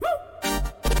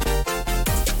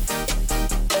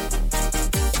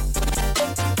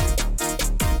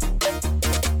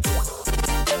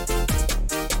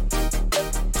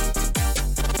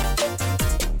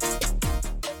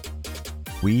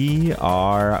We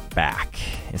are back.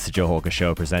 It's the Joe Holka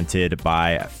Show presented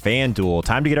by FanDuel.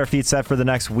 Time to get our feet set for the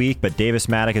next week, but Davis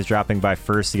Maddock is dropping by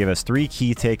first to give us 3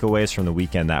 key takeaways from the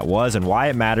weekend that was and why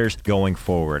it matters going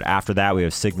forward. After that, we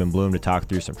have Sigmund Bloom to talk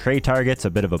through some trade targets, a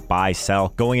bit of a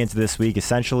buy-sell going into this week,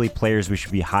 essentially players we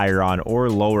should be higher on or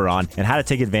lower on, and how to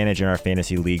take advantage in our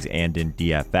fantasy leagues and in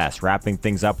DFS. Wrapping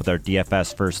things up with our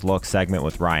DFS First Look segment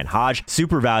with Ryan Hodge.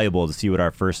 Super valuable to see what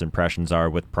our first impressions are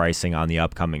with pricing on the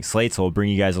upcoming slate, so we'll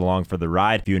bring you guys along for the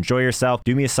ride. If you enjoy yourself,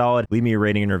 do me a solid, leave me a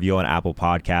rating and review on Apple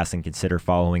Podcasts and consider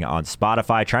following on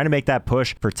Spotify. Trying to make that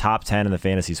push for top 10 in the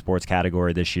fantasy sports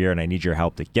category this year, and I need your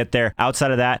help to get there. Outside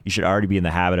of that, you should already be in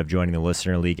the habit of joining the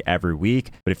Listener League every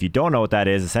week, but if you don't know what that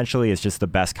is, essentially it's just the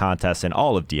best contest in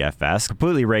all of DFS,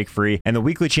 completely rake-free, and the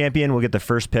weekly champion will get the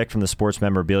first pick from the sports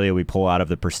memorabilia we pull out of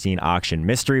the Pristine Auction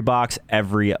mystery box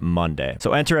every Monday.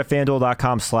 So enter at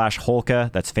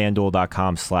FanDuel.com/Holka. That's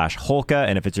FanDuel.com/Holka,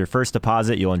 and if it's your first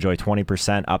deposit, you'll enjoy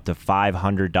 20% up to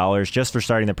 $500 just for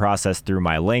starting the process through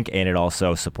my link, and it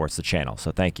also supports the channel,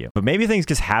 so thank you. But maybe things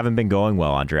just haven't been going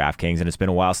well on DraftKings, and it's been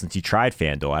a while since you tried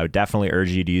FanDuel. I would definitely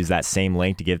urge you to use that same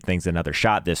link to give things another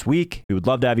shot this week. We would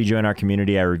love to have you join our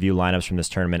community. I review lineups from this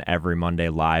tournament every Monday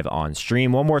live on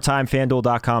stream. One more time,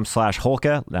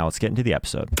 FanDuel.com/Holka. Now let's get into the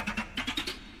episode.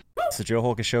 It's the Joe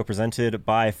Holka Show presented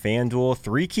by FanDuel.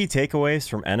 3 key takeaways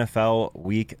from NFL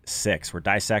Week 6. We're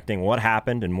dissecting what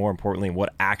happened and, more importantly,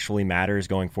 what actually matters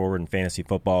going forward in fantasy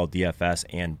football, DFS,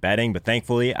 and betting. But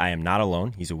thankfully, I am not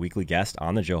alone. He's a weekly guest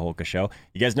on the Joe Holka Show.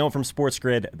 You guys know him from Sports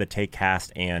Grid, the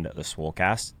Takecast, and the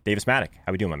Swolecast. Davis Maddock,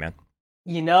 how we doing, my man?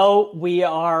 You know,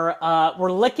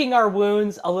 we're licking our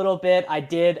wounds a little bit. I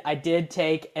did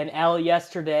take an L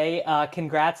yesterday.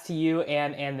 Congrats to you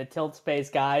and the Tilt Space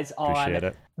guys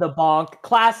on the bonk.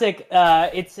 Classic.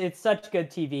 It's such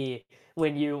good TV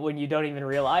when you don't even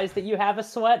realize that you have a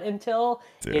sweat until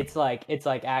it's like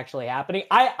actually happening.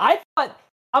 I thought,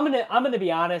 I'm gonna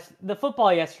be honest, the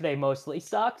football yesterday mostly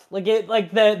sucked.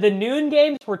 The noon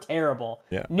games were terrible.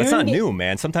 Yeah, that's not new,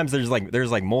 man. Sometimes there's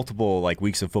multiple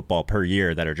weeks of football per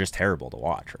year that are just terrible to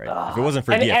watch, right? If it wasn't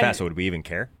for DFS, would we even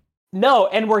care? No,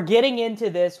 and we're getting into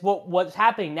this. What's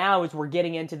happening now is we're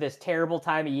getting into this terrible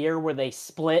time of year where they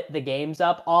split the games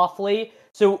up awfully.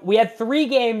 So we had 3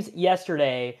 games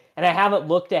yesterday, and I haven't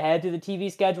looked ahead to the TV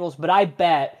schedules, but I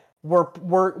bet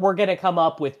we're gonna come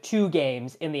up with 2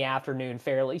 games in the afternoon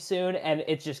fairly soon, and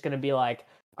it's just gonna be like,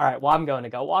 all right, well, I'm going to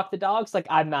go walk the dogs.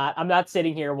 I'm not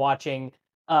sitting here watching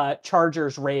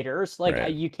Chargers Raiders.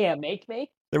 Right. You can't make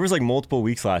me. There was multiple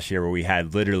weeks last year where we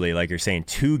had literally, like you're saying,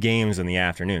 2 games in the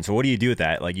afternoon. So what do you do with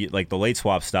that? The late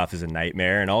swap stuff is a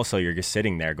nightmare, and also you're just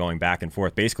sitting there going back and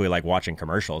forth, basically like watching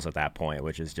commercials at that point,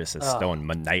 which is just a stone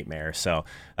nightmare. So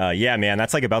yeah, man,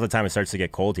 that's about the time it starts to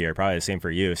get cold here. Probably the same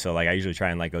for you. So I usually try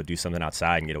and go do something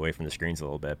outside and get away from the screens a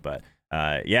little bit, but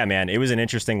yeah, man, it was an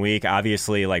interesting week.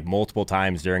 Obviously, multiple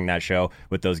times during that show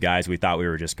with those guys, we thought we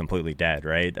were just completely dead,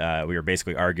 right? We were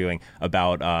basically arguing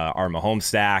about our Mahomes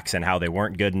stacks and how they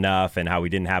weren't good enough and how we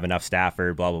didn't have enough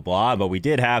Stafford, blah, blah, blah. But we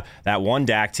did have that one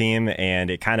Dak team, and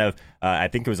it kind of, I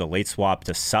think it was a late swap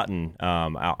to Sutton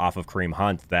off of Kareem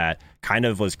Hunt that kind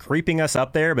of was creeping us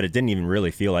up there, but it didn't even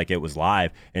really feel like it was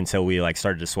live until we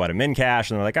started to sweat them in cash,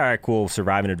 and they're like, all right, cool,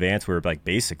 survive in advance. We were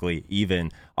basically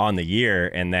even on the year,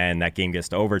 and then that game gets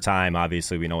to overtime.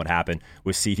 Obviously, we know what happened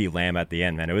with CeeDee Lamb at the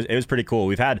end, man. It was pretty cool.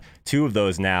 We've had 2 of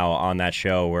those now on that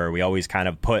show where we always kind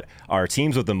of put our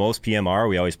teams with the most PMR,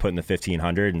 we always put in the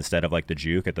 1,500 instead of the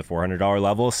juke at the $400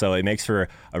 level. So it makes for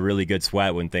a really good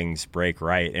sweat when things break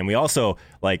right. And we also,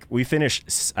 we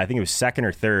finished, I think it was 2nd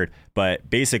or 3rd, but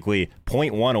basically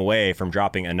 0.1 away from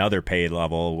dropping another paid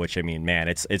level, which, I mean, man,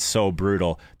 it's so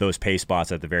brutal, those pay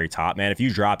spots at the very top, man. If you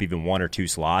drop even 1 or 2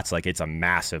 slots, it's a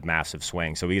massive, massive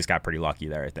swing. So we just got pretty lucky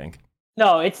there, I think.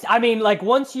 No,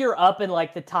 once you're up in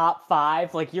the top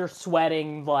 5, you're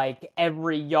sweating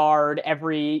every yard,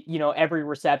 every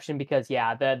reception, because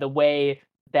the way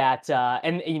that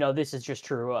and this is just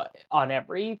true on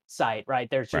every site, right?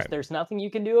 There's nothing you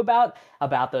can do about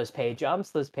those pay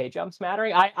jumps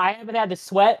mattering. I haven't had to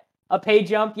sweat a pay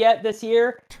jump yet this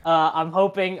year. I'm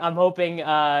hoping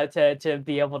to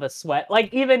be able to sweat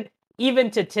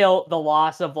even to tilt the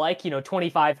loss of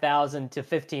 25,000 to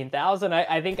 15,000.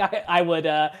 I think I would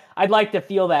I'd like to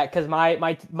feel that, because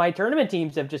my tournament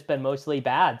teams have just been mostly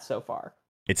bad so far.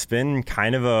 It's been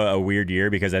kind of a weird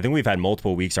year because I think we've had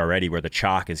multiple weeks already where the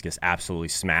chalk is just absolutely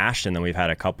smashed. And then we've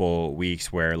had a couple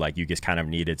weeks where you just kind of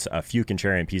needed a few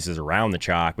contrarian pieces around the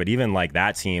chalk. But even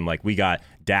that team, we got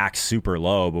Dak super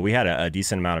low, but we had a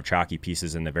decent amount of chalky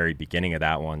pieces in the very beginning of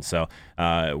that one. So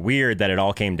weird that it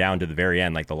all came down to the very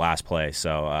end, like the last play.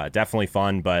 So definitely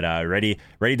fun, but ready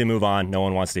to move on. No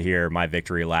one wants to hear my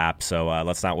victory lap. So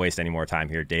let's not waste any more time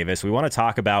here, Davis. We want to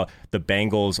talk about the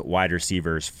Bengals wide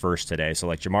receivers first today. So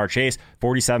like Jamar Chase,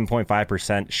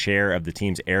 47.5% share of the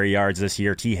team's air yards this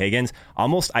year. T. Higgins,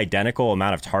 almost identical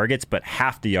amount of targets, but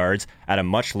half the yards at a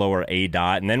much lower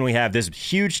ADOT. And then we have this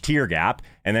huge tier gap.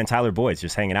 And then Tyler Boyd's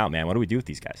just hanging out, man. What do we do with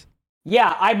these guys?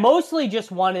 Yeah, I mostly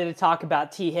just wanted to talk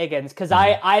about T. Higgins because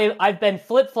I've been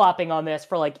flip-flopping on this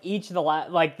for like each of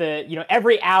the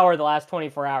every hour the last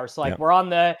 24 hours. So like we're on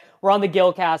the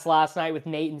Gilcast last night with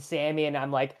Nate and Sammy, and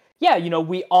I'm like, yeah,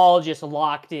 we all just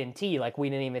locked in T. Like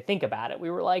we didn't even think about it. We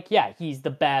were like, yeah, he's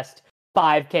the best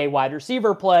 5K wide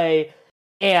receiver play.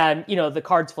 And, the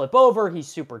cards flip over. He's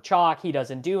super chalk. He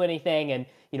doesn't do anything. And,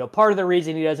 part of the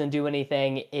reason he doesn't do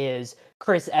anything is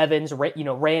Chris Evans,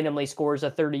 randomly scores a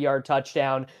 30-yard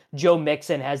touchdown. Joe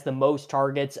Mixon has the most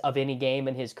targets of any game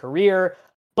in his career.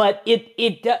 But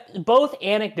it both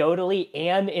anecdotally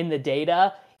and in the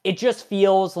data, it just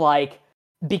feels like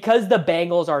because the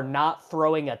Bengals are not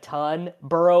throwing a ton,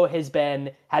 Burrow has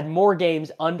had more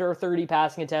games under 30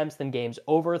 passing attempts than games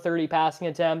over 30 passing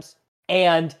attempts.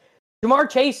 And Jamar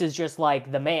Chase is just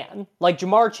like the man. Like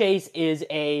Jamar Chase is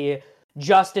a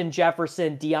Justin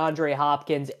Jefferson, DeAndre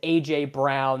Hopkins, AJ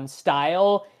Brown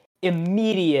style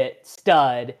immediate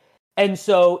stud. And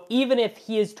so even if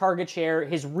his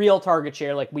real target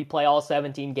share, like we play all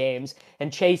 17 games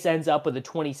and Chase ends up with a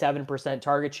 27%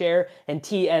 target share and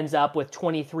T ends up with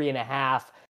 23.5,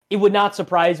 it would not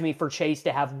surprise me for Chase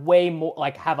to have way more,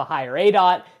 like have a higher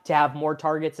ADOT, to have more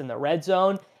targets in the red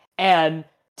zone. And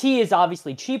T is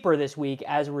obviously cheaper this week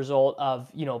as a result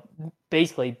of,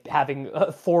 basically having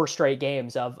 4 straight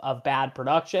games of bad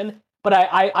production. But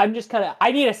I'm just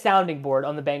I need a sounding board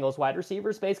on the Bengals wide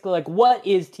receivers. Basically, like, what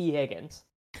is T. Higgins?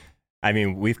 I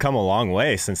mean, we've come a long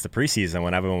way since the preseason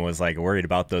when everyone was like worried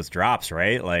about those drops,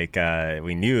 right? Like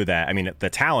we knew that. I mean, the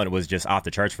talent was just off the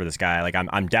charts for this guy. Like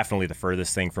I'm definitely the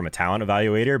furthest thing from a talent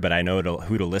evaluator, but I know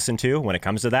who to listen to when it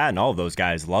comes to that. And all of those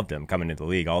guys loved him coming into the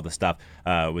league. All the stuff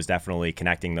was definitely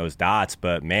connecting those dots.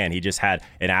 But man, he just had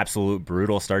an absolute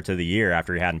brutal start to the year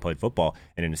after he hadn't played football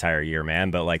in an entire year,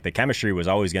 man. But like the chemistry was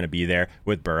always going to be there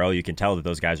with Burrow. You can tell that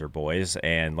those guys are boys,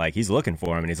 and like he's looking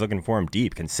for him, and he's looking for him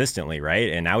deep consistently,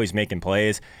 right? And now he's making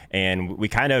plays, and we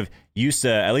kind of used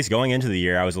to, at least going into the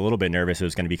year, I was a little bit nervous it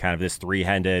was going to be kind of this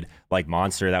three-headed like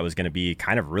monster that was going to be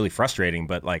kind of really frustrating.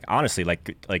 But like honestly,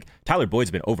 like Tyler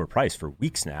Boyd's been overpriced for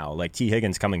weeks now. Like T.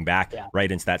 Higgins coming back right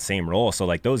into that same role. So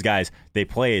like those guys, they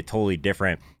play a totally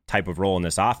different type of role in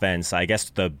this offense. I guess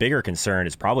the bigger concern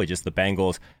is probably just the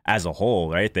Bengals as a whole,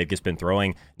 right? They've just been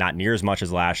throwing not near as much as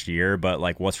last year, but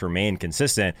like what's remained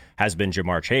consistent has been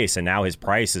Jamar Chase, and now his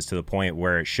price is to the point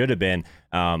where it should have been.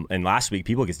 And last week,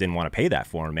 people just didn't want to pay that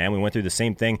for him, man. We went through the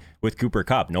same thing with Cooper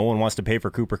Kupp. No one wants to pay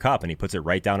for Cooper Kupp, and he puts it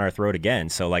right down our throat again.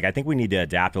 So like I think we need to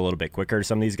adapt a little bit quicker to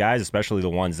some of these guys, especially the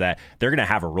ones that they're going to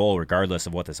have a role regardless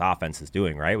of what this offense is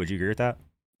doing, right? Would you agree with that?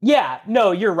 Yeah,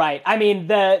 no, you're right. I mean,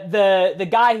 the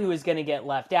guy who is going to get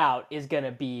left out is going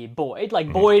to be Boyd.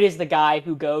 Like, Boyd is the guy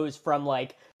who goes from,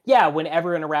 like, yeah, when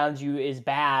everyone around you is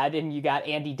bad and you got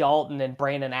Andy Dalton and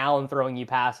Brandon Allen throwing you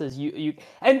passes, and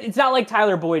it's not like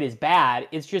Tyler Boyd is bad.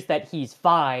 It's just that he's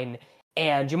fine,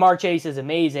 and Jamar Chase is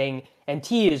amazing, and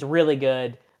T is really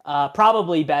good,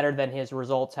 probably better than his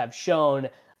results have shown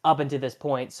up until this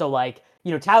point. So, like,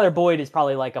 Tyler Boyd is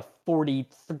probably like a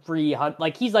 4,300,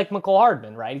 like he's like McCole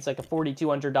Hardman, right? He's like a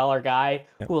 $4,200 guy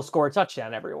who will score a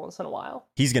touchdown every once in a while.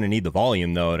 He's going to need the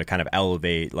volume though to kind of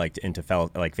elevate like into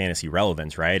like fantasy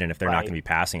relevance, right? And if they're not going to be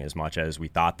passing as much as we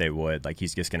thought they would, like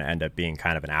he's just going to end up being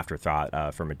kind of an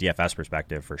afterthought from a DFS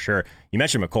perspective for sure. You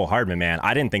mentioned McCole Hardman, man.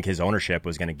 I didn't think his ownership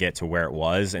was going to get to where it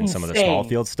was in some of the small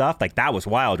field stuff. Like that was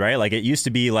wild, right? Like it used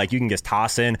to be like you can just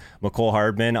toss in McCole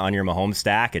Hardman on your Mahomes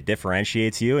stack. It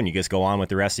differentiates you and you just go on with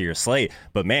the rest of your slate.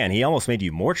 But man, he almost made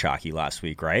you more chalky last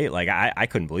week, right? Like I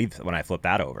couldn't believe when I flipped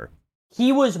that over.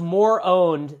 He was more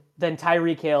owned than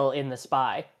Tyreek Hill in the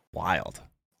SPY. Wild.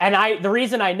 And the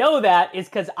reason I know that is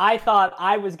because I thought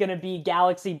I was going to be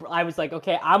Galaxy. I was like,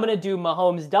 okay, I'm going to do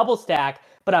Mahomes double stack,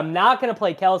 but I'm not going to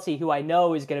play Kelsey, who I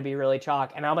know is going to be really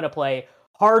chalk, and I'm going to play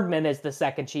Hardman as the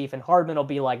second chief, and Hardman will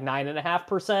be like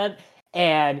 9.5%.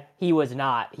 And he was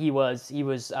not. He was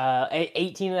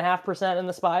 18.5% in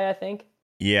the SPY, I think.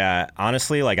 Yeah,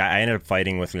 honestly, like I ended up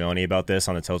fighting with Leone about this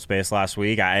on the Tilt Space last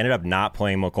week. I ended up not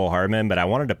playing McCole Hardman, but I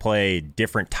wanted to play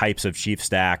different types of Chief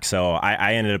stack. So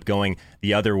I ended up going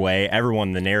the other way.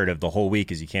 Everyone, the narrative the whole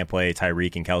week is you can't play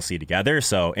Tyreek and Kelsey together.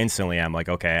 So instantly I'm like,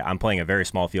 okay, I'm playing a very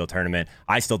small field tournament.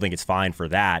 I still think it's fine for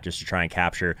that, just to try and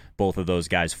capture both of those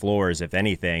guys' floors, if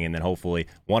anything. And then hopefully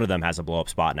one of them has a blow up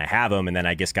spot and I have them. And then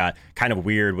I just got kind of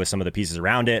weird with some of the pieces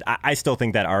around it. I still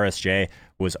think that RSJ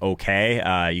was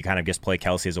okay. You kind of just play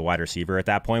Kelsey as a wide receiver at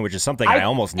that point, which is something I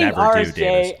almost never do,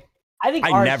 Davis. I think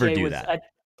I never RSJ do was that. a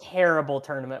terrible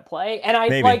tournament play. And I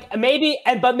Maybe.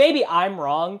 but maybe I'm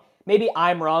wrong. Maybe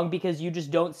I'm wrong because you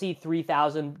just don't see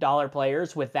 $3,000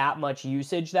 players with that much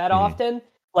usage that often.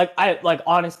 Like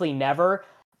honestly never.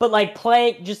 But like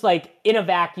playing just like in a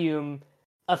vacuum,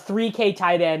 a 3K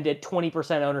tight end at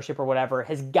 20% ownership or whatever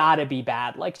has got to be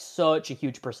bad, like such a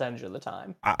huge percentage of the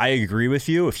time. I agree with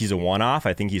you. If he's a one-off,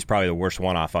 I think he's probably the worst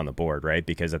one-off on the board, right?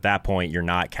 Because at that point, you're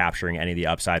not capturing any of the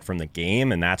upside from the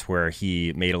game, and that's where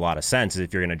he made a lot of sense.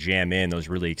 If you're going to jam in those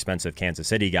really expensive Kansas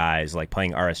City guys, like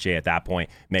playing RSJ at that point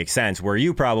makes sense. Where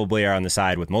you probably are on the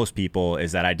side with most people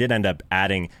is that I did end up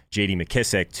adding J.D.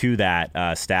 McKissick to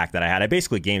that stack that I had. I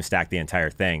basically game stacked the entire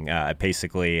thing. I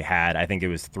basically had, I think it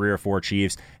was 3 or 4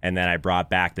 Chiefs, and then I brought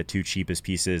back the 2 cheapest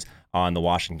pieces on the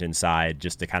Washington side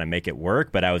just to kind of make it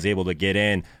work. But I was able to get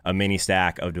in a mini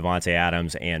stack of Devontae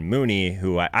Adams and Mooney,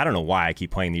 who I don't know why I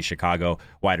keep playing these Chicago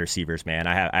wide receivers, man.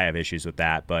 I have issues with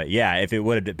that. But yeah, if it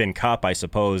would have been Kupp, I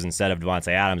suppose, instead of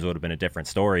Devontae Adams, it would have been a different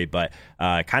story. But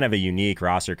kind of a unique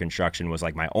roster construction was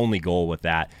like my only goal with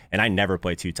that. And I never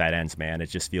play 2 tight ends, man. It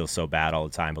just feels so bad all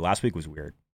the time. But last week was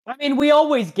weird. I mean, we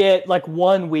always get like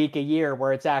 1 week a year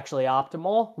where it's actually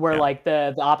optimal, where like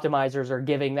the optimizers are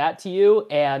giving that to you,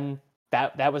 and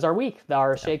that was our week, the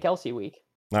RSJ Kelsey week.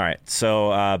 All right.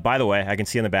 So, by the way, I can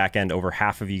see on the back end, over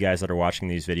half of you guys that are watching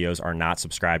these videos are not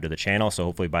subscribed to the channel. So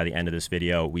hopefully by the end of this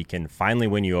video, we can finally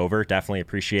win you over. Definitely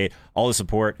appreciate all the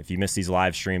support. If you miss these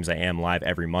live streams, I am live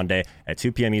every Monday at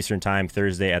 2 p.m. Eastern time,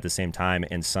 Thursday at the same time,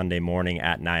 and Sunday morning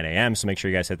at 9 a.m. So make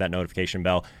sure you guys hit that notification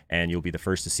bell, and you'll be the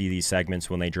first to see these segments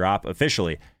when they drop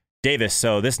officially. Davis,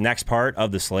 so this next part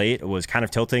of the slate was kind of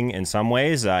tilting in some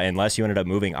ways, unless you ended up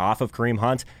moving off of Kareem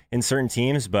Hunt in certain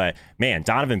teams. But man,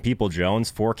 Donovan Peoples-Jones,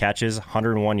 4 catches,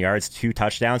 101 yards, 2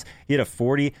 touchdowns. He had a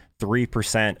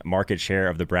 43% market share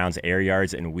of the Browns' air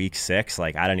yards in week 6.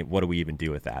 Like, what do we even do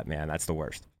with that, man? That's the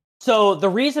worst. So the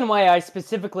reason why I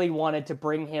specifically wanted to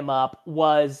bring him up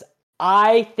was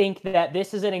I think that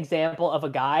this is an example of a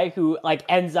guy who like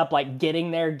ends up like getting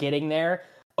there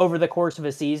over the course of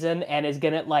a season and is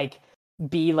going to like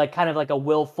be like kind of like a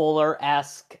Will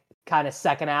Fuller-esque kind of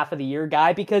second half of the year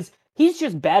guy because he's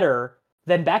just better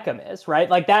than Beckham is, right?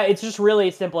 Like that, it's just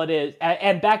really simple. It is.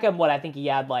 And Beckham, what I think he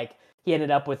had like, he ended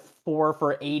up with 4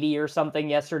 for 80 or something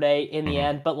yesterday in the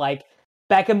end, but like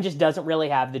Beckham just doesn't really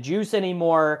have the juice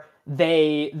anymore.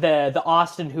 The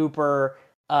Austin Hooper,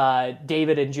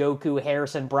 David Njoku,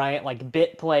 Harrison Bryant, like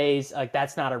bit plays, like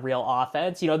that's not a real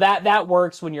offense. You know, that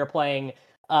works when you're playing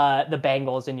the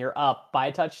Bengals and you're up by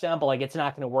a touchdown, but like it's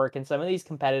not going to work in some of these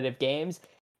competitive games.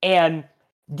 And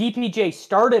DPJ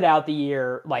started out the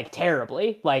year like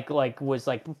terribly, like was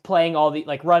like playing all the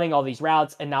like running all these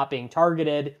routes and not being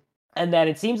targeted. And then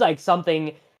it seems like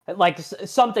something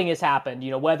has happened,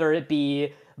 you know, whether it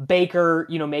be Baker,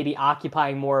 you know, maybe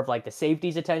occupying more of like the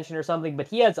safety's attention or something, but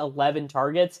he has 11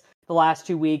 targets the last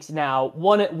 2 weeks. Now,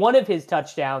 one of his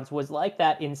touchdowns was like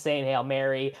that insane Hail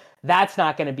Mary. That's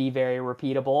not going to be very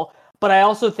repeatable. But I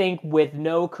also think with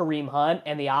no Kareem Hunt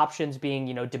and the options being,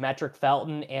 you know, Demetric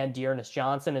Felton and Dearness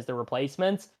Johnson as the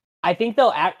replacements, I think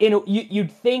they'll act, you know,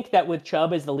 you'd think that with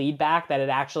Chubb as the lead back, that it'd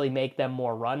actually make them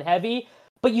more run heavy.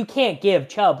 But you can't give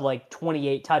Chubb like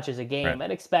 28 touches a game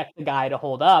and expect the guy to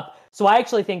hold up. So I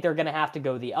actually think they're going to have to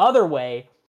go the other way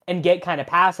and get kind of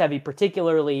pass heavy,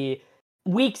 particularly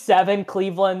week 7,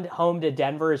 Cleveland home to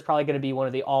Denver is probably going to be one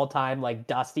of the all-time like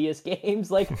dustiest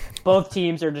games. Like both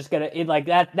teams are just going to like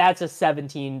that's a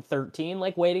 17-13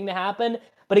 like waiting to happen.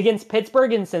 But against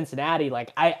Pittsburgh and Cincinnati,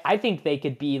 like I think they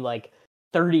could be like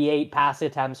 38 pass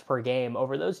attempts per game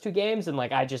over those 2 games. And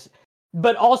like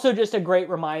but also just a great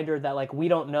reminder that like we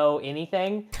don't know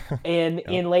anything in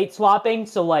late swapping.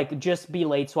 So like just be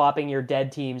late swapping your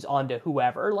dead teams onto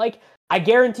whoever. Like I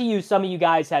guarantee you some of you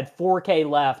guys had 4K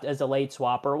left as a late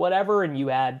swap or whatever, and you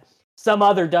had some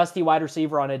other dusty wide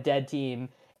receiver on a dead team,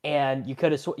 and you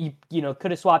could have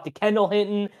could have swapped to Kendall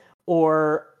Hinton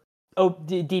or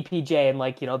DPJ, and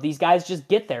like, you know, these guys just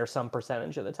get there some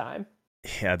percentage of the time.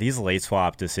 Yeah, these late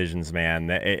swap decisions, man,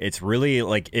 it's really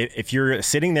like if you're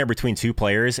sitting there between two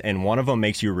players and one of them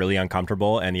makes you really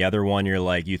uncomfortable and the other one, you're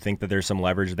like, you think that there's some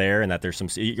leverage there and that there's some,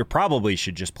 you probably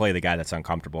should just play the guy that's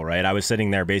uncomfortable, right? I was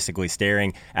sitting there basically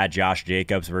staring at Josh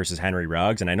Jacobs versus Henry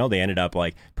Ruggs, and I know they ended up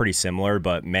like pretty similar,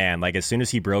 but man, like as soon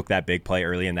as he broke that big play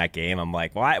early in that game, I'm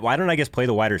like, why don't I just play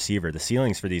the wide receiver? The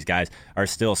ceilings for these guys are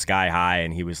still sky high,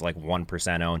 and he was like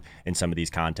 1% owned in some of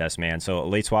these contests, man. So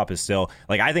late swap is still,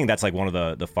 like, I think that's like one of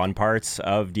the fun parts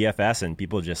of DFS, and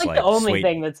people just like the only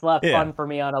thing that's left fun for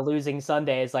me on a losing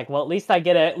Sunday is like, well, at least I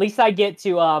get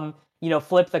to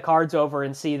flip the cards over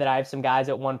and see that I have some guys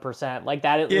at 1%. Like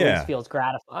that at least feels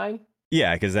gratifying.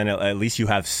 Yeah, because then at least you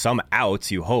have some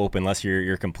outs, you hope, unless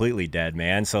you're completely dead,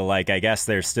 man. So, like, I guess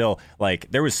there's still, like,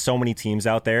 there was so many teams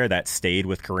out there that stayed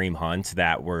with Kareem Hunt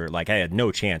that were, like, I had no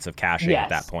chance of cashing at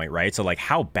that point, right? So, like,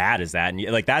 how bad is that? And,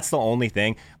 like, that's the only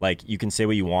thing, like, you can say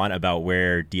what you want about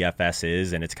where DFS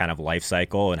is and its kind of life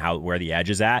cycle and where the edge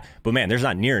is at. But, man, there's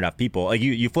not near enough people. Like,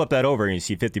 you flip that over and you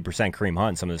see 50% Kareem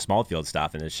Hunt, some of the small field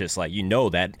stuff, and it's just, like, you know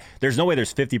that there's no way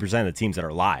there's 50% of the teams that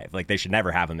are live. Like, they should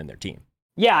never have him in their team.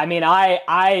 Yeah, I mean,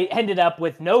 I ended up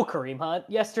with no Kareem Hunt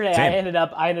yesterday. Same.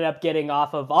 I ended up getting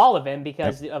off of all of him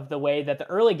because of the way that the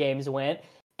early games went,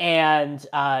 and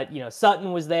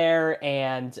Sutton was there,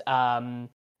 and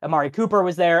Amari Cooper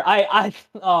was there.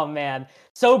 Oh man,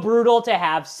 so brutal to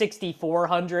have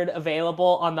 6,400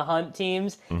 available on the Hunt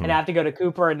teams and have to go to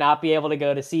Cooper and not be able to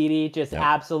go to CD. Just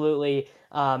absolutely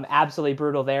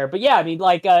brutal there. But yeah, I mean,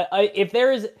 like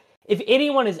if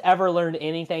anyone has ever learned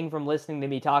anything from listening to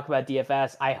me talk about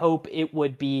DFS, I hope it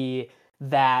would be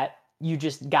that you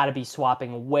just got to be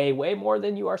swapping way, way more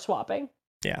than you are swapping.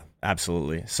 Yeah,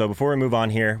 absolutely. So before we move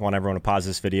on here, I want everyone to pause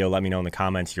this video. Let me know in the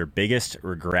comments your biggest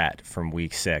regret from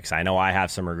week 6. I know I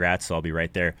have some regrets, so I'll be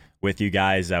right there with you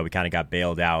guys. We kind of got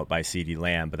bailed out by CeeDee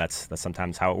Lamb, but that's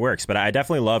sometimes how it works. But I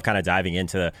definitely love kind of diving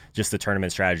into just the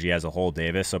tournament strategy as a whole,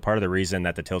 Davis. So part of the reason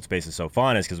that the Tilt Space is so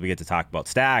fun is because we get to talk about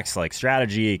stacks, like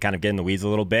strategy, kind of get in the weeds a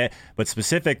little bit, but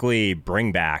specifically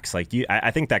bringbacks. Like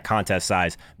I think that contest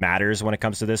size matters when it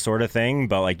comes to this sort of thing.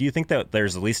 But like, do you think that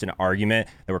there's at least an argument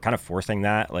that we're kind of forcing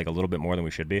that like a little bit more than we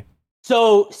should be?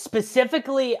 So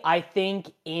specifically, I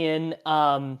think in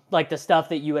like the stuff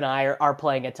that you and I are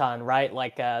playing a ton, right?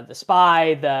 Like the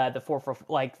Spy, the 4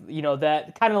 like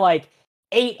that kind of like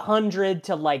 800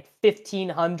 to like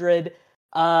 1,500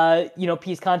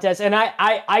 piece contest. And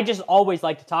I just always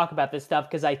like to talk about this stuff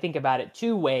because I think about it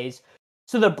two ways.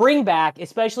 So the bring back,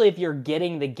 especially if you're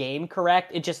getting the game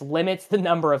correct, it just limits the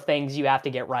number of things you have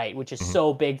to get right, which is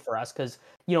so big for us because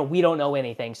we don't know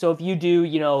anything. So if you do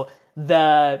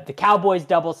the Cowboys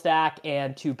double stack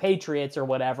and 2 Patriots or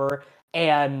whatever,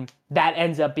 and that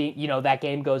ends up being, that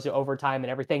game goes to overtime and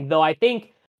everything. Though I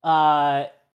think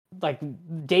like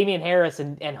Damian Harris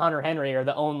and Hunter Henry are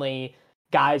the only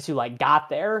guys who like got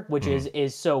there, which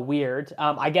is so weird.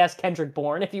 I guess Kendrick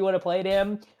Bourne, if you would have played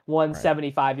him,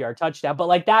 175-yard touchdown. But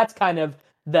like that's kind of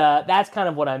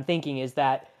what I'm thinking is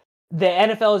that the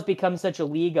NFL has become such a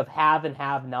league of have and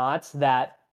have nots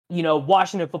that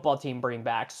Washington football team bring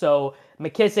back. So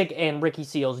McKissick and Ricky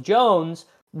Seals-Jones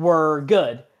were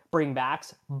good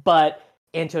bringbacks, but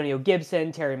Antonio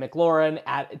Gibson, Terry McLaurin,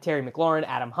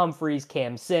 Adam Humphries,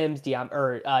 Cam Sims,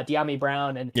 De'Ami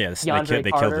Brown, and DeAndre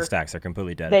they Carter. killed the stacks. They're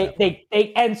completely dead.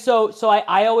 And so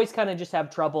I always kind of just have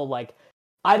trouble. Like,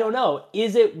 I don't know,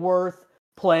 is it worth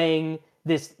playing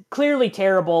this clearly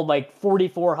terrible like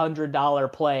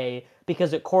 $4,400 play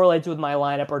because it correlates with my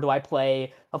lineup, or do I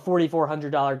play a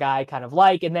 $4,400 guy kind of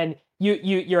like, and then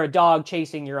you're a dog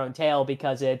chasing your own tail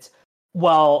because it's,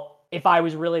 well, if I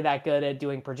was really that good at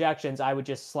doing projections, I would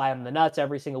just slam the nuts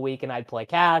every single week and I'd play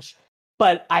cash.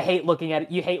 But I hate looking at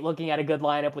it. You hate looking at a good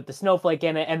lineup with the snowflake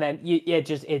in it, and then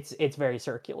it's very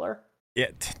circular. Yeah,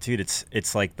 dude,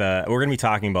 it's like we're gonna be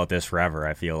talking about this forever,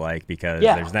 I feel like, because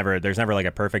there's never like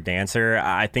a perfect answer.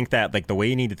 I think that like the way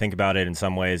you need to think about it in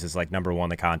some ways is like, number one,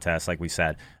 the contest, like we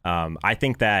said. I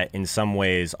think that in some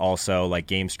ways also like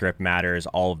game script matters,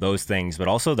 all of those things, but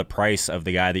also the price of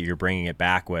the guy that you're bringing it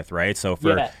back with, right? So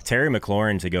for Terry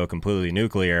McLaurin to go completely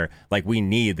nuclear, like we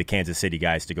need the Kansas City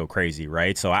guys to go crazy,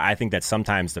 right? So I think that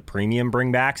sometimes the premium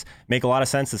bringbacks make a lot of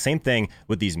sense. The same thing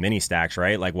with these mini stacks,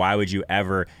 right? Like why would you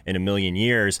ever in a million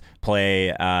years play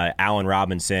Allen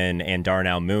Robinson and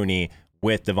Darnell Mooney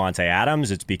with Devontae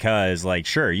Adams, it's because, like,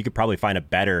 sure, you could probably find a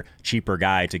better, cheaper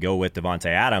guy to go with Devontae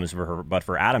Adams, but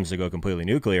for Adams to go completely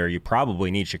nuclear, you probably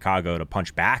need Chicago to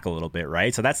punch back a little bit,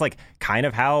 right? So that's like kind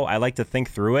of how I like to think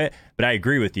through it. But I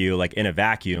agree with you, like in a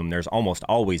vacuum, there's almost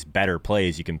always better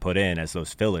plays you can put in as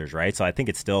those fillers, right? So I think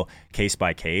it's still case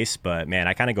by case, but man,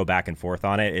 I kind of go back and forth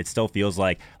on it. It still feels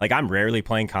like I'm rarely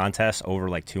playing contests over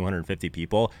like 250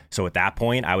 people. So at that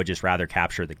point, I would just rather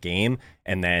capture the game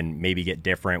and then maybe get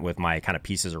different with my kind of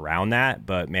pieces around that.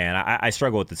 But man, I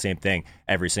struggle with the same thing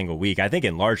every single week. I think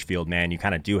in large field, man, you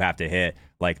kind of do have to hit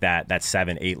like that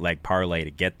 7-8 leg parlay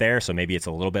to get there. So maybe it's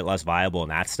a little bit less viable in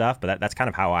that stuff, but that's kind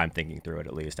of how I'm thinking through it,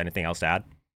 at least. Anything else to add?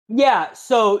 Yeah,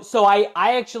 so I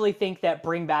actually think that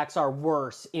bringbacks are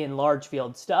worse in large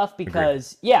field stuff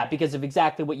because because of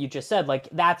exactly what you just said. Like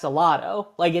that's a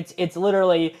lotto. Like it's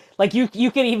literally like you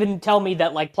can even tell me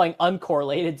that like playing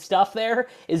uncorrelated stuff there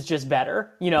is just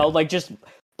better. Like just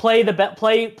play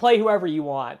play whoever you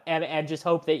want and just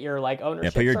hope that your like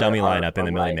ownership. Yeah, put your dummy lineup in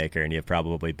the Millie Maker and you have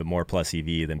probably more plus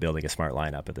EV than building a smart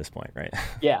lineup at this point, right?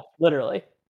 Yeah, literally.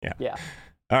 Yeah.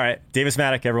 All right, Davis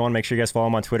Maddock, everyone, make sure you guys follow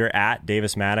him on Twitter at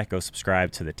Davis Maddock. Go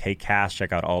subscribe to the TakeCast.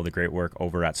 Check out all the great work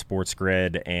over at Sports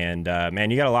Grid. And man,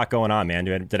 you got a lot going on, man.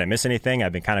 Did I miss anything?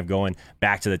 I've been kind of going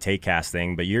back to the TakeCast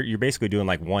thing, but you're basically doing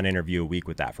like one interview a week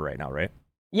with that for right now, right?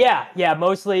 Yeah,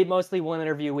 mostly one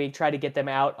interview a week. Try to get them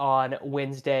out on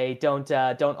Wednesday. Don't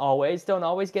always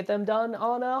get them done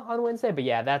on Wednesday, but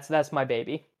yeah, that's my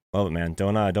baby. Love it, man.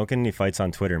 Don't get any fights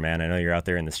on Twitter, man. I know you're out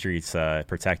there in the streets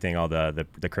protecting all the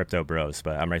crypto bros,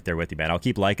 but I'm right there with you, man. I'll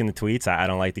keep liking the tweets. I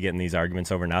don't like to get in these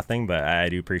arguments over nothing, but I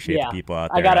do appreciate the people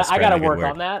out there. I gotta work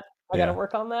on that. I gotta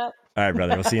work on that. All right,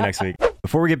 brother. We'll see you next week.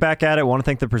 Before we get back at it, I want to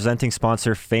thank the presenting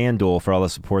sponsor, FanDuel, for all the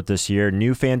support this year.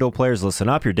 New FanDuel players, listen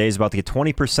up. Your day is about to get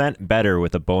 20% better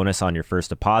with a bonus on your first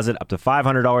deposit, up to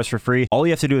 $500 for free. All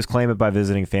you have to do is claim it by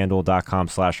visiting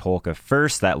FanDuel.com/Holka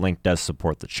first. That link does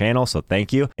support the channel, so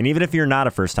thank you. And even if you're not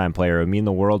a first-time player, it would mean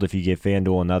the world if you gave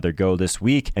FanDuel another go this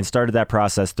week and started that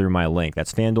process through my link.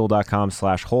 That's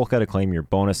FanDuel.com/Holka to claim your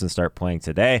bonus and start playing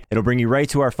today. It'll bring you right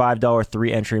to our $5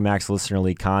 3-entry max listener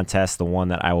league contest, the one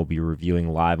that I will be reviewing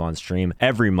live on stream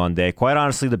every Monday. Quite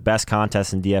honestly, the best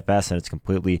contest in DFS, and it's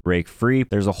completely break-free.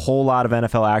 There's a whole lot of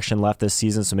NFL action left this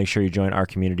season, so make sure you join our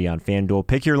community on FanDuel.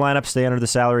 Pick your lineup, stay under the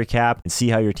salary cap, and see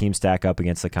how your team stack up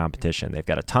against the competition. They've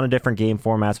got a ton of different game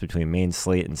formats between main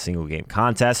slate and single-game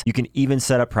contests. You can even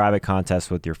set up private contests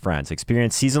with your friends.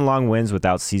 Experience season-long wins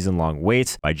without season-long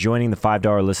waits by joining the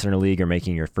 $5 listener league or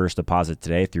making your first deposit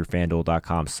today through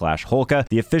FanDuel.com/Holka,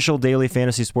 the official daily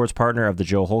fantasy sports partner of the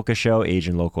Joe Holka Show. Age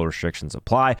and local restrictions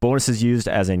apply. Bonuses used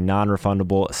as a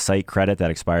non-refundable site credit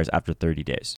that expires after 30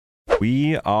 days.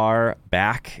 We are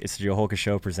back. It's the Joe Holka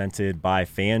Show presented by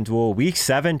FanDuel. Week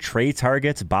 7, trade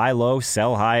targets, buy low,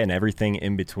 sell high, and everything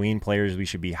in between. Players we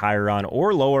should be higher on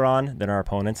or lower on than our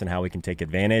opponents and how we can take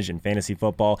advantage in fantasy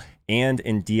football and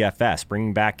in DFS.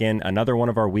 Bringing back in another one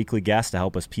of our weekly guests to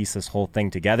help us piece this whole thing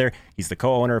together. He's the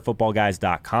co-owner of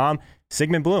FootballGuys.com,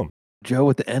 Sigmund Bloom.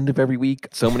 Joe, at the end of every week,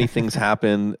 so many things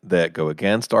happen that go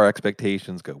against our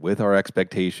expectations, go with our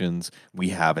expectations. We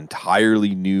have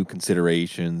entirely new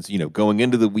considerations. Going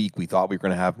into the week, we thought we were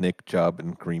going to have Nick Chubb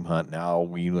and Kareem Hunt. Now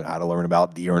we had to learn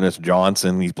about Dearness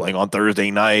Johnson. He's playing on Thursday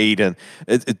night. And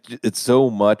it's so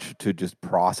much to just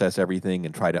process everything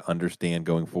and try to understand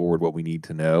going forward what we need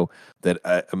to know that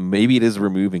maybe it is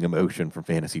removing emotion from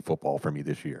fantasy football for me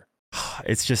this year.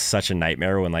 It's just such a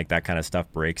nightmare when like that kind of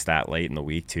stuff breaks that late in the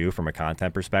week too, from a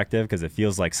content perspective, because it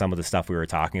feels like some of the stuff we were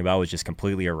talking about was just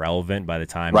completely irrelevant by the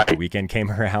time the weekend came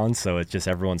around. So it's just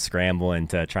everyone scrambling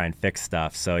to try and fix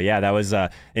stuff. So yeah, that was an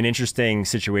interesting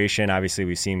situation. Obviously,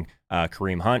 we've seen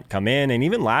Kareem Hunt come in, and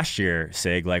even last year,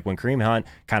 Sig, like when Kareem Hunt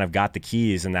kind of got the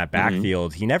keys in that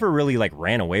backfield, he never really like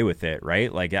ran away with it,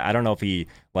 right? Like I don't know if he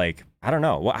I don't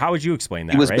know. How would you explain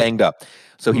that? He was banged up.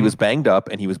 So he was banged up,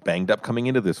 and he was banged up coming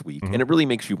into this week. And it really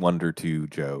makes you wonder too,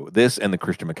 Joe, this and the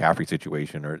Christian McCaffrey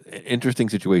situation are interesting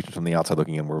situations from the outside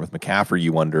looking in, where with McCaffrey,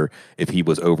 you wonder if he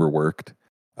was overworked.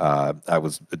 I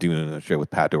was doing a show with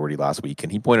Pat Doherty last week,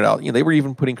 and he pointed out, they were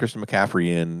even putting Christian McCaffrey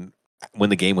in when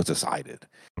the game was decided.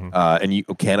 And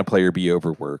can a player be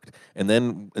overworked? And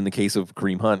then in the case of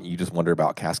Kareem Hunt, you just wonder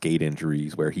about cascade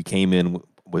injuries, where he came in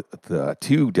with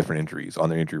 2 different injuries on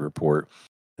their injury report,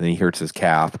 and then he hurts his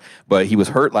calf. But he was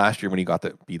hurt last year when he got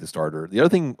to be the starter. The other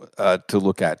thing to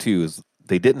look at too is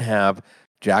they didn't have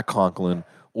Jack Conklin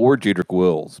or Jedrick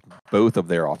Wills. Both of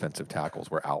their offensive tackles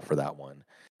were out for that one.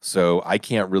 So I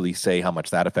can't really say how much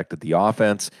that affected the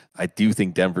offense. I do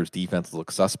think Denver's defense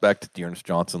looks suspect. Dearness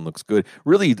Johnson looks good.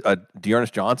 Really, Dearness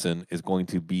Johnson is going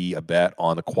to be a bet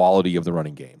on the quality of the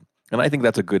running game. And I think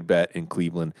that's a good bet in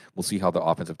Cleveland. We'll see how the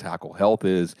offensive tackle health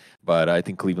is, but I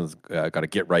think Cleveland's got a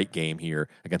get-right game here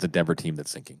against a Denver team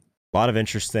that's sinking. A lot of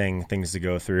interesting things to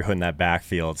go through in that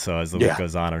backfield. So as the week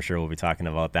goes on, I'm sure we'll be talking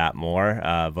about that more.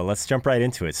 But let's jump right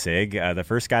into it, Sig. The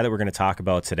first guy that we're going to talk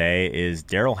about today is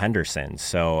Darrell Henderson.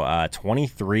 So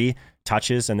 23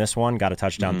 touches in this one, got a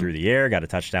touchdown through the air, got a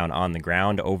touchdown on the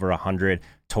ground, over 100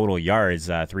 total yards,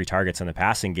 3 targets in the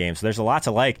passing game. So there's a lot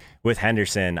to like with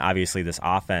Henderson. Obviously, this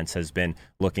offense has been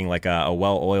looking like a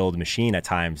well-oiled machine at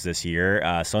times this year.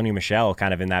 Sony Michel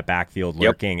kind of in that backfield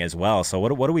lurking as well. So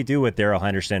what do we do with Darrell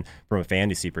Henderson from a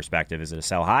fantasy perspective? Is it a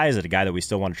sell high? Is it a guy that we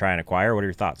still want to try and acquire? What are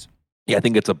your thoughts? Yeah, I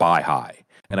think it's a buy high.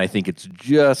 And I think it's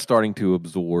just starting to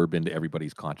absorb into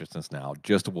everybody's consciousness now,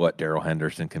 just what Darrell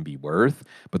Henderson can be worth.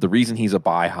 But the reason he's a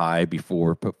buy high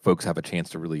before folks have a chance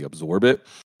to really absorb it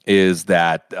is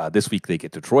that this week they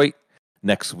get Detroit,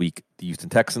 next week the Houston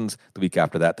Texans, the week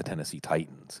after that the Tennessee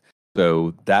Titans.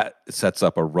 So that sets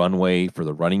up a runway for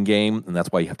the running game, and that's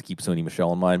why you have to keep Sony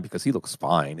Michel in mind, because he looks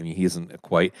fine. I mean, he isn't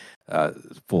quite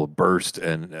full of burst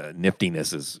and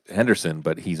niftiness as Henderson,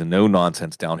 but he's a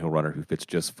no-nonsense downhill runner who fits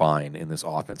just fine in this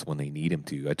offense when they need him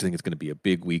to. I just think it's going to be a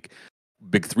big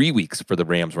 3 weeks for the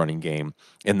Rams running game.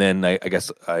 And then I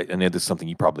guess I know this is something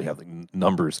you probably have, like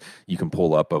numbers you can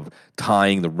pull up of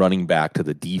tying the running back to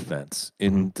the defense.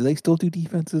 And do they still do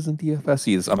defenses in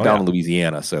DFS? I'm down in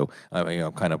Louisiana, so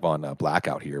I'm kind of on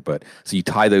blackout here. But so you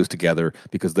tie those together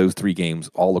because those 3 games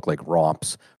all look like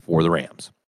romps for the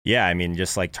Rams. Yeah, I mean,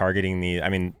 just like targeting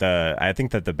I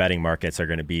think that the betting markets are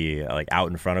going to be like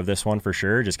out in front of this one for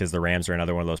sure, just because the Rams are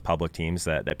another one of those public teams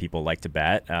that people like to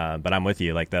bet. But I'm with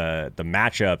you, like the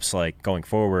matchups, like going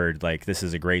forward, like this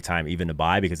is a great time even to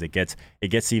buy because it gets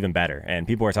even better. And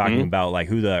people are talking about like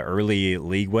who the early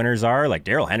league winners are. Like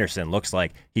Darrell Henderson looks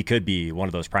like he could be one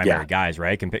of those primary guys,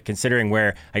 right? Considering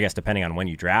where, I guess, depending on when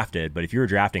you drafted, but if you were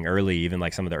drafting early, even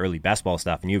like some of the early best ball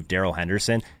stuff, and you have Darrell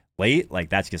Henderson late, like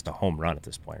that's just a home run at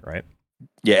this point, right?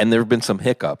 Yeah, and there have been some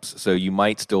hiccups, so you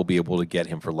might still be able to get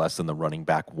him for less than the running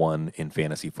back 1 in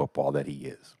fantasy football that he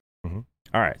is.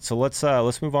 All right, so let's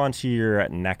move on to your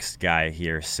next guy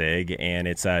here, Sig, and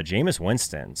it's Jameis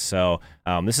Winston. So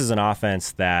this is an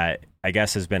offense that I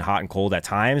guess has been hot and cold at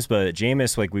times, but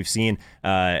Jameis, like we've seen,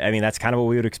 that's kind of what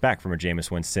we would expect from a Jameis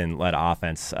Winston-led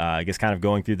offense. I guess kind of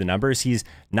going through the numbers, he's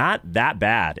not that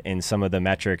bad in some of the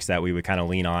metrics that we would kind of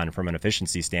lean on from an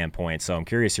efficiency standpoint. So I'm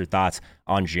curious your thoughts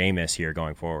on Jameis here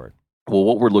going forward. Well,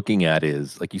 what we're looking at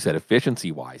is, like you said,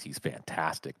 efficiency-wise, he's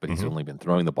fantastic, but he's only been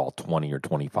throwing the ball 20 or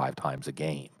 25 times a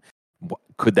game.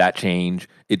 Could that change?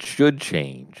 It should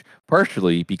change,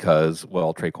 partially because,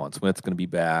 well, Traquan Smith's going to be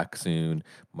back soon.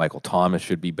 Michael Thomas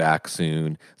should be back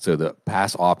soon. So the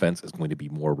pass offense is going to be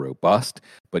more robust.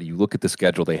 But you look at the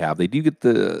schedule they have. They do get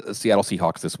the Seattle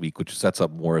Seahawks this week, which sets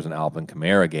up more as an Alvin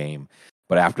Kamara game.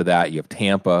 But after that, you have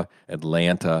Tampa,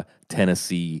 Atlanta,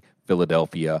 Tennessee,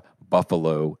 Philadelphia,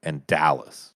 Buffalo, and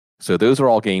Dallas. So those are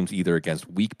all games either against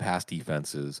weak pass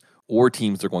defenses or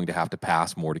teams they're going to have to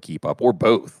pass more to keep up, or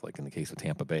both, like in the case of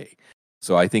Tampa Bay.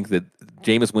 So I think that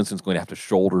Jameis Winston's going to have to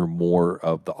shoulder more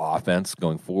of the offense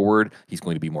going forward. He's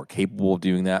going to be more capable of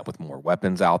doing that with more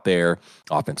weapons out there.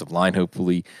 Offensive line,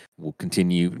 hopefully, will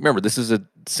continue. Remember, this is a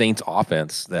Saints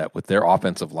offense that, with their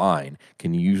offensive line,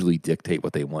 can usually dictate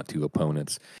what they want to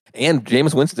opponents. And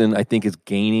Jameis Winston, I think, is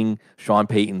gaining Sean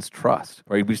Payton's trust.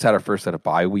 Right? We just had our first set of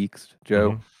bye weeks,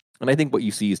 Joe. And I think what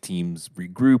you see is teams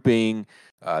regrouping,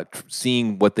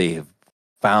 seeing what they have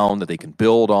found that they can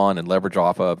build on and leverage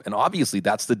off of. And obviously,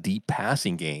 that's the deep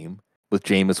passing game with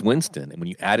Jameis Winston. And when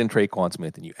you add in Traquan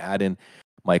Smith and you add in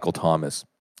Michael Thomas,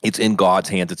 it's in God's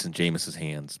hands. It's in Jameis's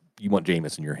hands. You want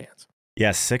Jameis in your hands.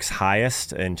 Yeah, 6th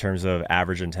highest in terms of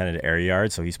average intended air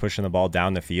yards. So he's pushing the ball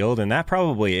down the field. And that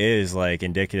probably is like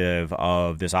indicative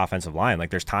of this offensive line. Like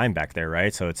there's time back there,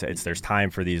 right? So there's time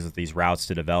for these routes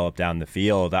to develop down the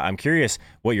field. I'm curious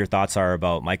what your thoughts are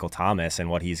about Michael Thomas and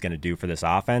what he's going to do for this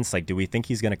offense. Like, do we think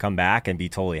he's going to come back and be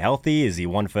totally healthy? Is he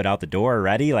 1 foot out the door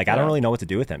already? Like, I don't really know what to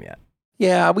do with him yet.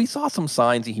 Yeah, we saw some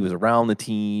signs that he was around the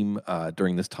team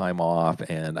during this time off,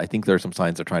 and I think there are some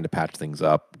signs they're trying to patch things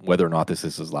up, whether or not this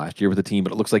is his last year with the team,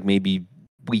 but it looks like maybe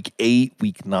week 8,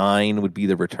 week 9 would be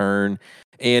the return,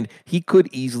 and he could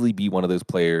easily be one of those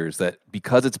players that,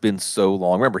 because it's been so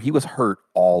long, remember, he was hurt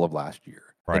all of last year.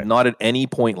 Right. Like not at any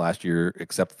point last year,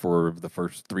 except for the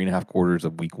first 3.5 quarters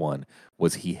of week 1,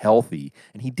 was he healthy,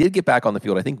 and he did get back on the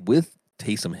field. I think with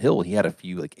Taysom Hill, he had a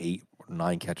few like 8 or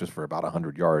 9 catches for about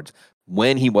 100 yards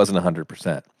when he wasn't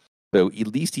 100%. So at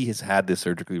least he has had this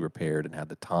surgically repaired and had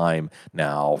the time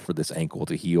now for this ankle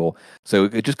to heal. So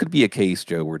it just could be a case,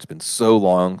 Joe, where it's been so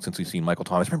long since we've seen Michael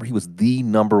Thomas. Remember, he was the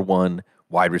number 1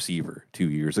 wide receiver 2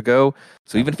 years ago.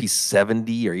 So even if he's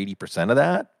 70 or 80% of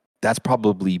that, that's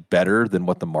probably better than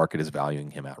what the market is valuing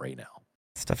him at right now.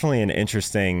 It's definitely an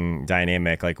interesting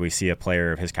dynamic. Like, we see a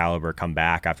player of his caliber come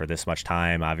back after this much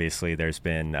time. Obviously, there's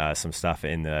been some stuff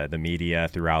in the media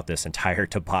throughout this entire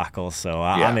debacle. So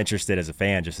I'm interested as a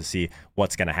fan just to see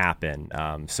what's going to happen.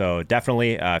 So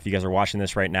definitely, if you guys are watching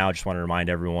this right now, just want to remind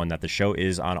everyone that the show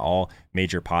is on all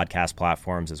major podcast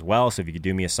platforms as well. So if you could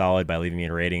do me a solid by leaving me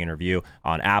a rating and review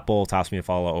on Apple, toss me a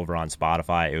follow over on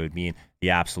Spotify, it would mean the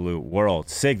absolute world.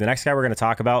 Sig, the next guy we're going to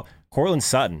talk about, Courtland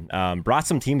Sutton, brought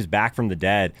some teams back from the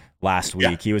dead last week.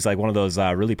 Yeah. He was like one of those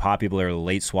really popular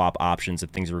late swap options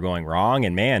if things were going wrong.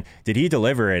 And man, did he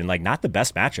deliver in like not the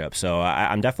best matchup. So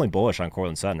I'm definitely bullish on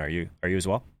Courtland Sutton. Are you as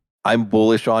well? I'm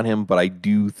bullish on him, but I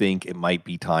do think it might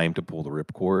be time to pull the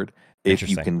ripcord if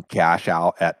you can cash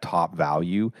out at top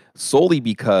value, solely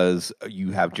because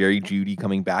you have Jerry Jeudy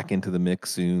coming back into the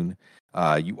mix soon.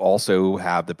 You also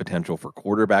have the potential for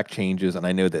quarterback changes, and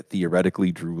I know that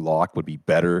theoretically Drew Lock would be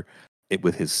better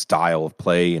with his style of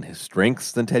play and his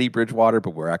strengths than Teddy Bridgewater, but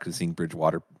we're actually seeing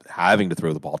Bridgewater having to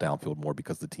throw the ball downfield more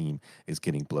because the team is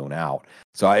getting blown out.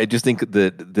 So I just think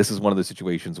that this is one of the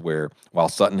situations where while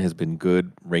Sutton has been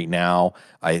good right now,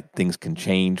 things can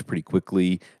change pretty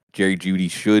quickly. Jerry Jeudy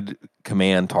should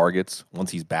command targets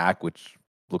once he's back, which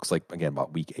looks like, again,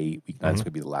 about week 8, week 9 is going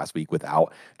to be the last week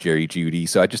without Jerry Jeudy.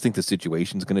 So I just think the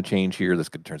situation is going to change here. This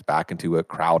could turn back into a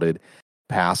crowded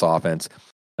pass offense.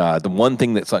 The one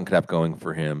thing that Sutton could have going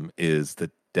for him is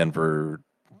the Denver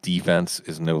defense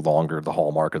is no longer the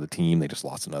hallmark of the team. They just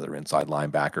lost another inside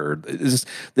linebacker.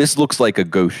 This looks like a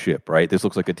ghost ship, right? This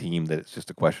looks like a team that it's just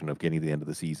a question of getting to the end of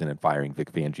the season and firing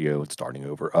Vic Fangio and starting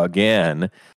over again.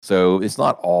 So it's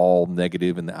not all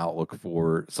negative in the outlook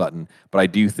for Sutton, but I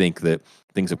do think that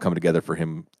things have come together for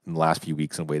him in the last few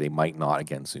weeks in a way they might not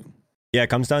again soon. Yeah, it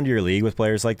comes down to your league with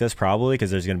players like this, probably,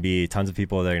 because there's going to be tons of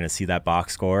people that are going to see that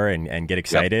box score and get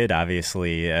excited. Yep.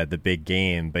 Obviously, the big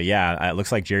game. But yeah, it looks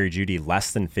like Jerry Jeudy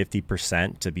less than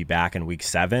 50% to be back in week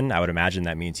 7. I would imagine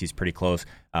that means he's pretty close.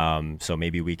 So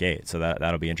maybe week 8. So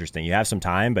that'll be interesting. You have some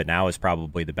time, but now is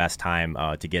probably the best time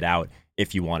to get out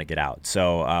if you want to get out.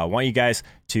 So I want you guys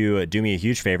to do me a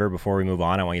huge favor before we move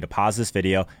on. I want you to pause this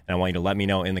video, and I want you to let me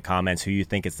know in the comments who you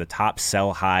think is the top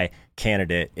sell high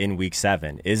candidate in week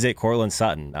 7. Is it Courtland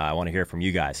Sutton? I want to hear from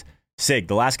you guys. Sig,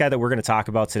 the last guy that we're going to talk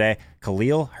about today,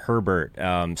 Khalil Herbert.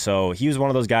 So he was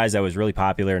one of those guys that was really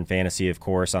popular in fantasy, of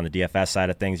course, on the DFS side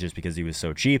of things, just because he was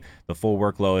so cheap, the full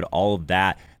workload, all of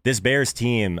that. This Bears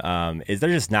team, they're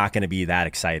just not going to be that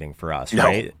exciting for us,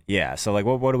 right? No. Yeah. So like,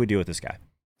 what do we do with this guy?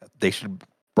 They should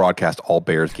broadcast all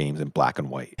Bears games in black and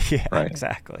white. Yeah, right?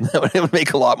 Exactly. It would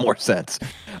make a lot more sense.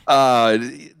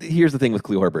 Here's the thing with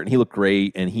Khalil Herbert, and he looked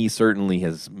great, and he certainly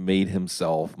has made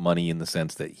himself money in the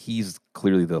sense that he's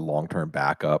clearly the long-term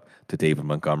backup to David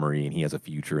Montgomery, and he has a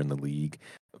future in the league.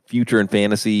 Future in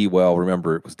fantasy, well,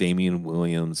 remember, it was Damian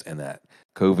Williams and that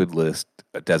COVID list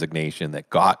designation that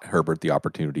got Herbert the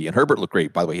opportunity. And Herbert looked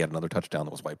great. By the way, he had another touchdown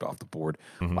that was wiped off the board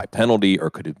by penalty, or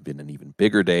could have been an even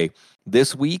bigger day.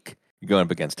 This week, you're going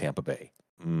up against Tampa Bay.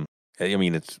 I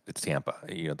mean, it's Tampa.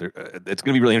 It's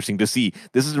going to be really interesting to see.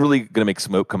 This is really going to make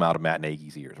smoke come out of Matt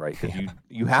Nagy's ears, right? Because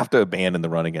you have to abandon the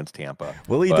run against Tampa.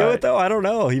 Will he do it, though? I don't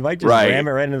know. He might just ram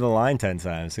it right into the line 10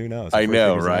 times. Who knows? I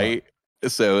know, right?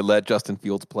 So let Justin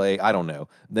Fields play. I don't know.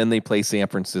 Then they play San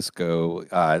Francisco.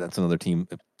 That's another team.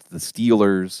 The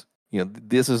Steelers.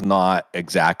 This is not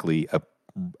exactly a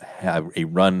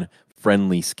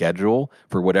run-friendly schedule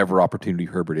for whatever opportunity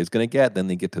Herbert is going to get. Then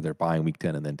they get to their bye in week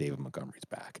 10, and then David Montgomery's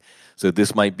back. So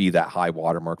this might be that high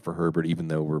watermark for Herbert, even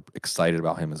though we're excited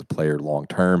about him as a player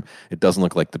long-term. It doesn't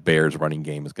look like the Bears' running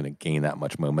game is going to gain that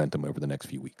much momentum over the next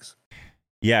few weeks.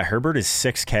 Yeah, Herbert is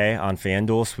 $6K on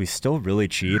FanDuel, so he's still really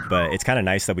cheap, but it's kind of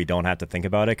nice that we don't have to think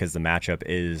about it because the matchup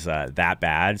is that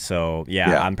bad. So,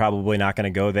 yeah, I'm probably not going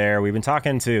to go there. We've been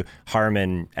talking to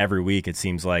Harmon every week, it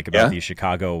seems like, about these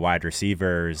Chicago wide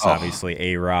receivers, obviously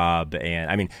A-Rob.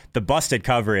 And, I mean, the busted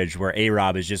coverage where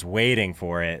A-Rob is just waiting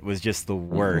for it was just the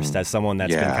worst. As someone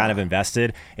that's been kind of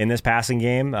invested in this passing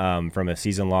game from a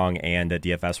season-long and a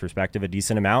DFS perspective, a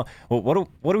decent amount. Well,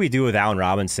 what do we do with Allen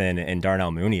Robinson and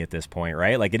Darnell Mooney at this point,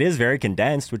 right? Like, it is very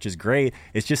condensed, which is great.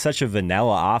 It's just such a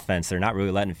vanilla offense. They're not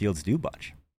really letting Fields do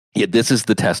much. Yeah, this is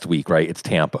the test week, right? It's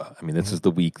Tampa. I mean, this is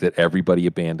the week that everybody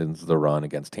abandons the run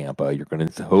against Tampa. You're going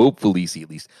to hopefully see at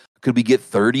least, could we get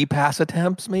 30 pass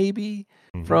attempts maybe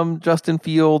from Justin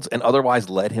Fields, and otherwise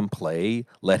let him play,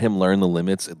 let him learn the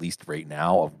limits, at least right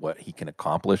now, of what he can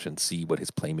accomplish and see what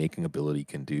his playmaking ability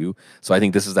can do. So I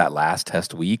think this is that last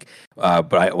test week.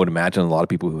 But I would imagine a lot of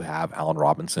people who have Allen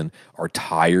Robinson are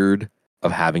tired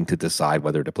of having to decide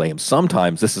whether to play him.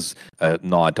 Sometimes this is a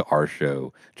nod to our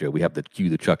show, Joe. We have the Cue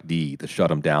the Chuck D, the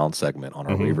Shut 'em Down segment on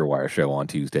our waiver wire show on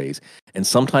Tuesdays. And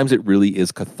sometimes it really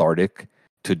is cathartic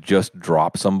to just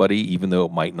drop somebody, even though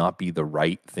it might not be the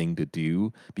right thing to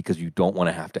do, because you don't want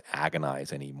to have to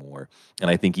agonize anymore. And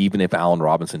I think even if Allen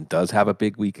Robinson does have a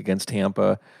big week against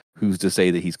Tampa, who's to say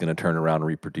that he's going to turn around and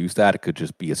reproduce that? It could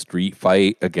just be a street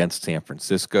fight against San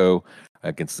Francisco,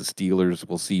 against the Steelers.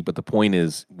 We'll see. But the point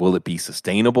is, will it be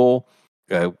sustainable?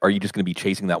 Are you just going to be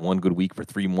chasing that one good week for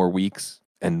 3 more weeks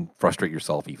and frustrate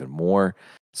yourself even more?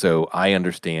 So I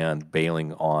understand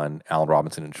bailing on Allen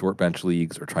Robinson in short bench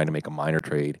leagues or trying to make a minor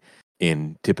trade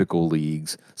in typical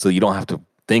leagues so you don't have to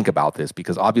think about this,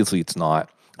 because obviously it's not.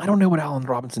 I don't know what Allen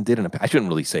Robinson did I shouldn't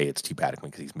really say it's too bad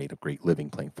because he's made a great living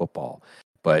playing football.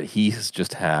 But he's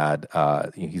just had,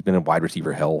 he's been in wide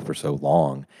receiver hell for so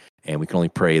long, and we can only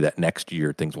pray that next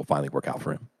year things will finally work out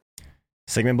for him.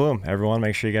 Sigmund Bloom, everyone,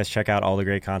 make sure you guys check out all the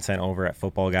great content over at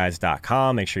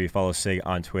footballguys.com. Make sure you follow Sig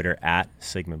on Twitter at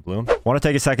Sigmund Bloom. I want to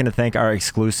take a second to thank our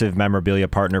exclusive memorabilia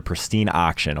partner, Pristine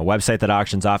Auction, a website that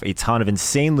auctions off a ton of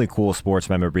insanely cool sports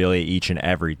memorabilia each and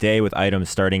every day with items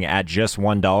starting at just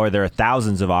 $1. There are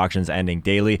thousands of auctions ending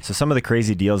daily, so some of the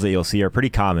crazy deals that you'll see are pretty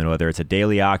common, whether it's a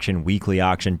daily auction, weekly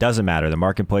auction, doesn't matter. The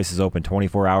marketplace is open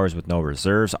 24 hours with no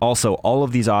reserves. Also, all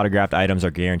of these autographed items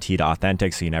are guaranteed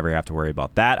authentic, so you never have to worry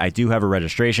about that. I do have a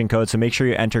registration code, so make sure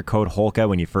you enter code HOLKA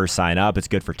when you first sign up. It's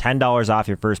good for $10 off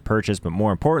your first purchase, but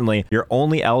more importantly, you're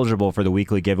only eligible for the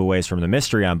weekly giveaways from the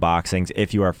mystery unboxings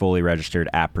if you are fully registered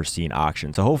at Pristine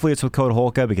Auction. So hopefully it's with code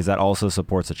HOLKA, because that also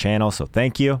supports the channel. So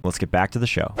thank you. Let's get back to the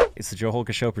show. It's the Joe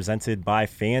Holka Show presented by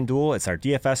FanDuel. It's our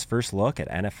DFS first look at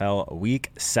NFL Week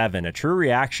 7. A true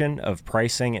reaction of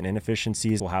pricing and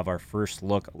inefficiencies. We'll have our first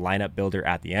look lineup builder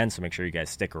at the end, so make sure you guys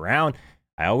stick around.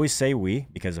 I always say we,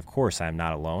 because of course I'm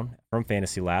not alone. From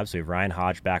Fantasy Labs, we have Ryan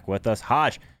Hodge back with us.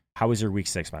 Hodge, how was your week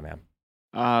 6, my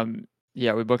man?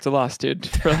 Yeah, we booked a loss, dude,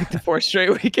 for like the 4th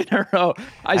straight week in a row.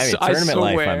 Tournament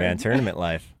life, my man. Tournament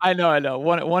life. I know.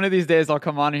 One of these days I'll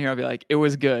come on in here. I'll be like, it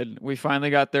was good. We finally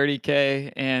got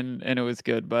 30K and it was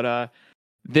good. But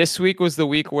this week was the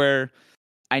week where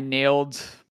I nailed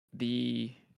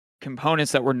the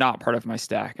components that were not part of my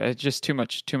stack. It's just too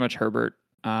much Herbert.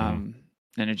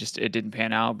 And it didn't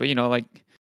pan out. But like,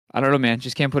 I don't know, man,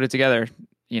 just can't put it together.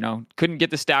 Couldn't get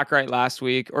the stack right last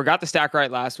week, or got the stack right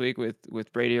last week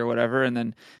with Brady or whatever, and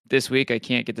then this week I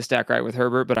can't get the stack right with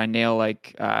Herbert, but I nail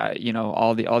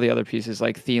all the other pieces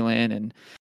like Thielen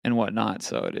and whatnot.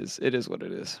 So it is what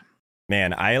it is.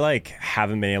 Man, I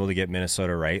haven't been able to get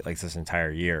Minnesota right this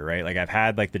entire year, right? I've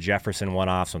had the Jefferson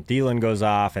one-offs when Thielen goes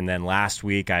off, and then last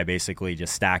week I basically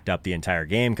just stacked up the entire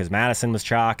game because Madison was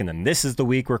chalk, and then this is the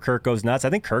week where Kirk goes nuts. I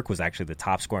think Kirk was actually the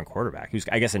top scoring quarterback. He was,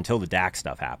 I guess, until the Dak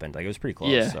stuff happened. It was pretty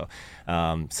close.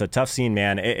 Yeah. So tough scene,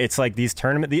 man. It's these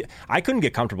I couldn't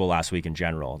get comfortable last week in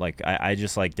general. I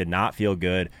just did not feel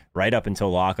good right up until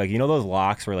lock. Those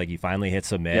locks where you finally hit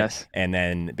submit, yes, and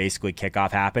then basically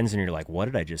kickoff happens, and you're like, what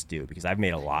did I just do? Because I've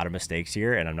made a lot of mistakes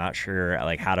here, and I'm not sure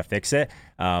how to fix it.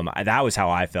 That was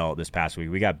how I felt this past week.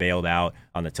 We got bailed out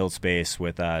on the tilt space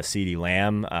with CeeDee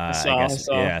Lamb. I guess.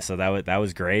 Yeah, so that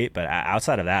was great. But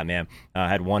outside of that, man, I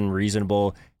had one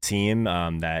reasonable team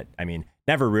that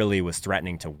never really was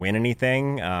threatening to win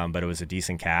anything, but it was a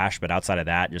decent cash. But outside of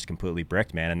that, just completely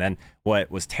bricked, man. And then what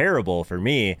was terrible for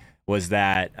me was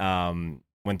that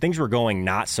when things were going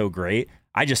not so great,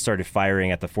 I just started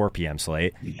firing at the 4 p.m.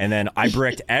 slate, and then I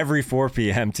bricked every 4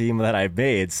 p.m. team that I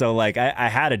made. So I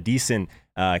had a decent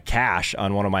cash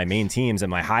on one of my main teams, and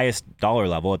my highest dollar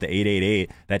level at the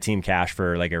 888, that team cashed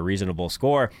for a reasonable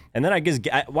score. And then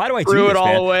why do I do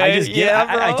this,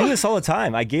 man? I do this all the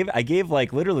time. I gave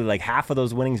literally half of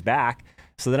those winnings back.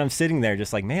 So then I'm sitting there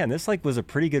just man, this was a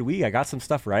pretty good week. I got some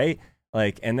stuff right.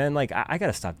 And then I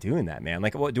gotta stop doing that, man.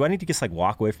 What do I need to just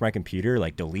walk away from my computer,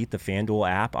 delete the FanDuel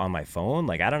app on my phone?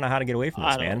 I don't know how to get away from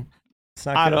this, man. It's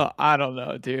not good. I don't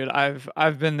know, dude.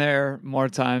 I've been there more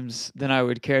times than I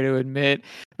would care to admit.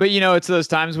 But it's those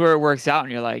times where it works out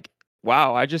and you're like,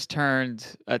 wow, I just turned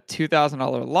a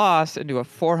 $2,000 loss into a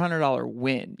 $400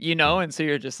 win, and so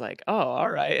you're just like, oh,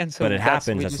 all right. And so, but it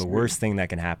happens. That's the worst thing that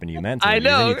can happen to you mentally. I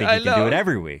know. You think you can do it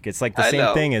every week. It's the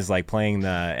same thing as playing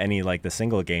the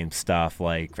single game stuff,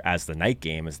 as the night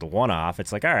game, as the one off.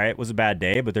 It's all right, it was a bad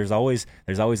day, but there's always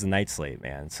the night slate,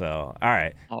 man. So all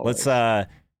right, always. Let's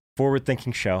forward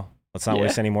thinking show. Let's not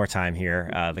waste any more time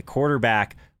here. The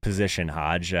quarterback position,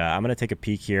 Hodge. I'm gonna take a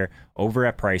peek here over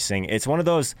at pricing. It's one of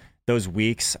those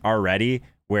weeks already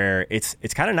where it's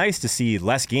kind of nice to see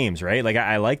less games, right? Like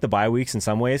I like the bye weeks in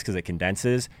some ways because it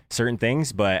condenses certain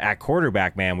things, but at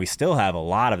quarterback, man, we still have a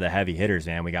lot of the heavy hitters,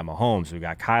 man. We got Mahomes, we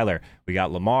got Kyler, we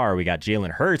got Lamar, we got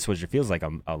Jalen Hurts, which it feels like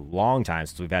a long time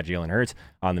since we've had Jalen Hurts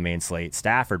on the main slate.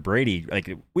 Stafford, Brady,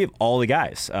 like we have all the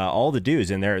guys, all the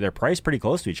dudes, and they're priced pretty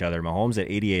close to each other. Mahomes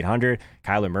at 8,800,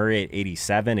 Kyler Murray at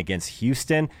 87 against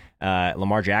Houston.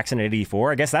 Lamar Jackson at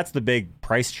 84. I guess that's the big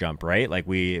price jump, right? Like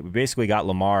we basically got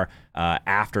Lamar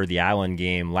after the Allen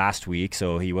game last week,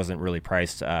 so he wasn't really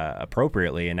priced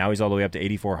appropriately, and now he's all the way up to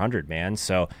 8,400, man.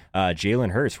 So Jalen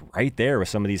Hurts right there with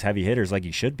some of these heavy hitters like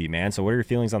he should be, man. So what are your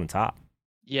feelings on the top?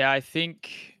 Yeah, I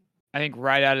think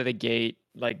right out of the gate,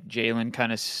 like Jalen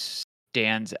kind of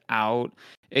stands out,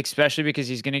 especially because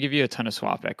he's going to give you a ton of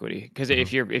swap equity. Because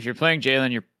if you're playing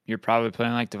Jalen, you're probably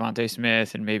playing like Devontae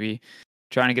Smith and maybe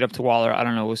trying to get up to Waller. I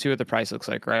don't know. We'll see what the price looks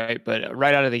like, right? But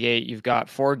right out of the gate, you've got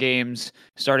 4 games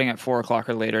starting at 4 o'clock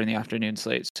or later in the afternoon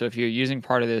slate. So if you're using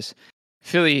part of this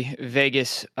Philly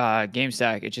Vegas game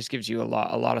stack, it just gives you a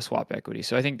lot of swap equity.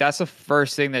 So I think that's the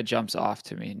first thing that jumps off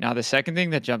to me. Now, the second thing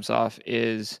that jumps off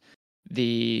is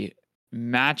the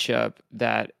matchup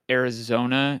that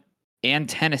Arizona and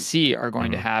Tennessee are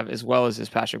going to have, as well as this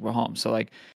Patrick Mahomes. So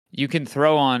like you can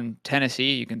throw on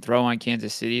Tennessee, you can throw on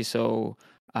Kansas City. So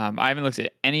I haven't looked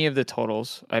at any of the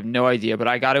totals. I have no idea, but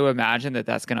I got to imagine that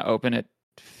that's going to open at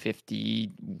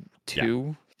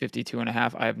 52, 52 and a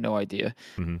half. I have no idea.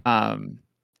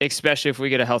 Especially if we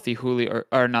get a healthy Julio,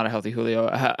 or not a healthy Julio,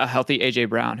 a healthy AJ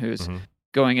Brown, who's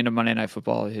going into Monday Night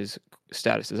Football. His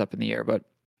status is up in the air, but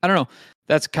I don't know.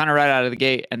 That's kind of right out of the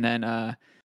gate. And then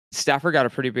Stafford got a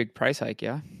pretty big price hike.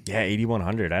 Yeah,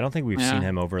 8,100. I don't think we've seen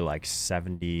him over like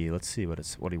 70. Let's see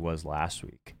what he was last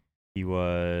week. He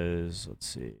was, let's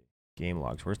see, game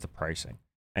logs. Where's the pricing?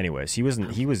 Anyways, he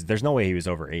was, there's no way he was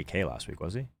over 8K last week,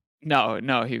 was he?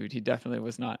 No, he definitely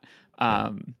was not.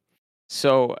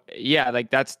 So yeah, like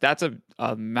that's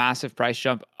a massive price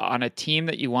jump on a team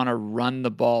that you want to run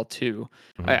the ball to.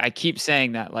 I keep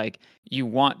saying that, like you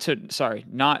want to,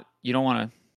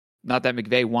 not that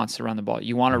McVay wants to run the ball.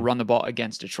 You want to run the ball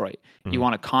against Detroit. You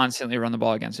want to constantly run the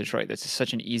ball against Detroit. That's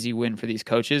such an easy win for these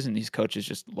coaches, and these coaches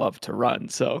just love to run.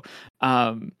 So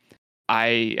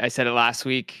I said it last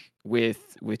week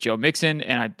with Joe Mixon,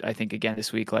 and I think again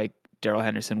this week, like Darrell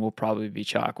Henderson will probably be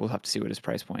chalk. We'll have to see what his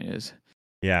price point is.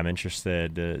 Yeah, I'm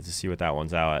interested to see what that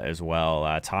one's out as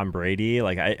well. Tom Brady,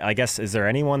 like I guess, is there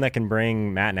anyone that can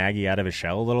bring Matt Nagy out of his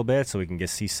shell a little bit so we can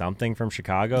see something from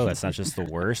Chicago that's not just the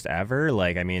worst ever?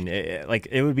 Like, I mean,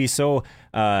 it would be so,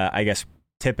 I guess,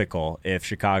 typical if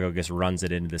Chicago just runs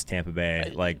it into this Tampa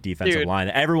Bay like defensive line.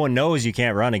 Everyone knows you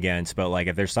can't run against, but like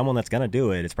if there's someone that's gonna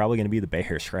do it, it's probably gonna be the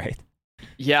Bears, right?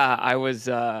 Yeah, I was.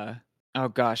 Oh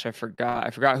gosh, I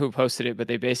forgot who posted it, but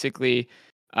they basically.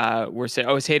 We're saying,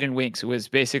 it's Hayden Winks was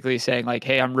basically saying like,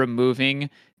 hey, I'm removing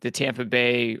the Tampa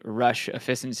Bay rush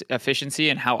efficiency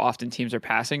and how often teams are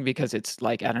passing because it's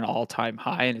like at an all-time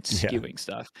high and it's skewing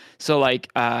stuff. So like,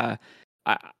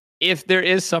 if there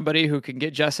is somebody who can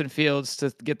get Justin Fields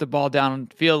to get the ball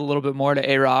downfield a little bit more to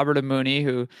A-Rob or to Mooney,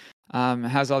 who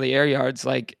has all the air yards,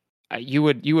 like you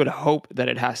would hope that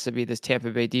it has to be this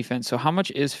Tampa Bay defense. So how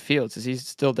much is Fields? Is he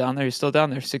still down there? He's still down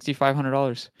there,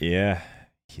 $6,500. Yeah.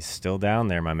 He's still down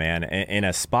there, my man, in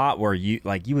a spot where you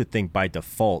would think by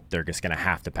default they're just going to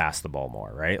have to pass the ball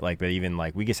more, right? Like, but even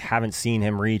like we just haven't seen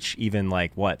him reach even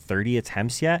like 30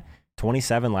 attempts yet,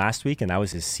 27 last week, and that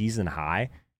was his season high.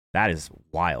 That is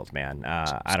wild, man.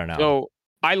 I don't know. So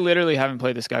I literally haven't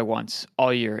played this guy once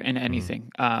all year in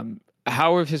anything.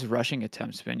 How have his rushing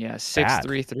attempts been? Yeah, 6,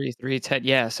 3, 3, 3, 10.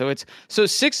 Yeah, so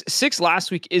 6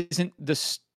 last week isn't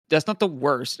that's not the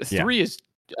worst. 3 is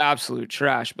absolute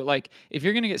trash, but like if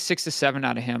you're gonna get 6 to 7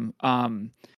 out of him,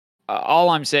 all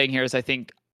I'm saying here is I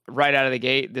think right out of the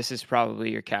gate, this is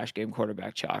probably your cash game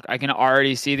quarterback chalk. I can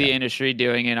already see the industry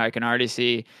doing it. I can already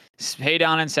see pay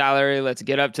down in salary. Let's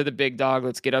get up to the big dog.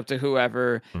 Let's get up to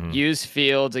whoever. Use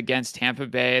Fields against Tampa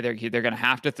Bay. They're going to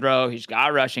have to throw. He's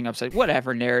got rushing upside.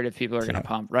 Whatever narrative people are going to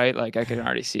pump, right? Like I can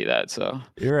already see that. So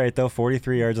you're right though.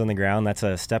 43 yards on the ground. That's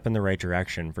a step in the right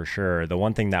direction for sure. The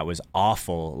one thing that was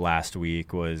awful last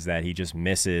week was that he just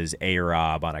misses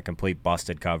A-Rob on a complete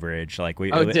busted coverage. Like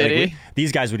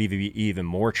these guys would be even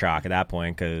more chalk at that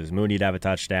point because Mooney'd have a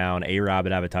touchdown, A-Rob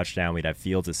would have a touchdown. We'd have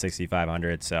Fields at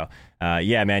 6,500. So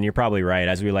yeah, man, you're probably right.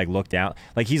 As we like look down,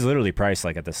 like he's literally priced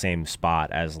like at the same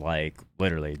spot as like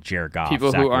literally Jared Goff,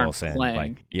 people Zach who aren't Wilson. playing.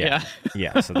 Like, yeah.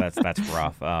 So that's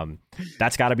rough.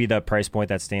 That's got to be the price point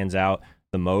that stands out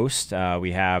the most.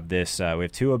 We have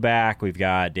Tua back. We've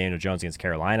got Daniel Jones against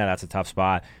Carolina. That's a tough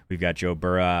spot. We've got Joe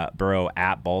Burrow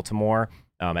at Baltimore.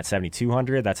 at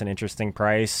 7,200. That's an interesting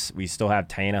price. We still have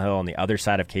Tannehill on the other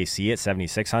side of KC at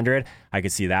 7,600. I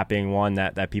could see that being one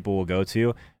that people will go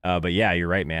to. But yeah, you're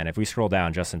right, man. If we scroll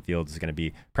down, Justin Fields is going to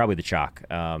be probably the chalk.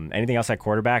 Anything else at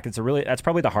quarterback? That's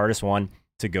probably the hardest one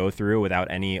to go through without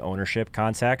any ownership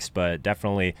context, but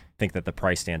definitely think that the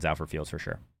price stands out for Fields for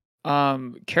sure.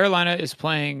 Carolina is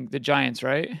playing the Giants,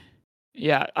 right?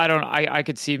 Yeah, I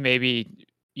could see maybe,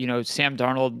 Sam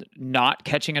Darnold not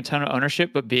catching a ton of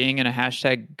ownership, but being in a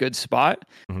hashtag good spot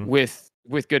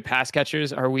with good pass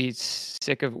catchers. Are we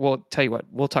sick of? Well, tell you what,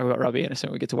 we'll talk about Robbie Anderson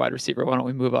when we get to wide receiver. Why don't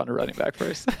we move on to running back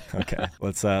first? Okay,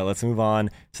 let's move on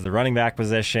to the running back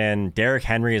position. Derrick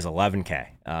Henry is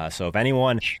 11K. So if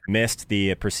anyone missed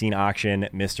the Pristine Auction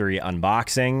mystery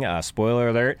unboxing, spoiler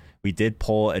alert, we did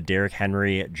pull a Derrick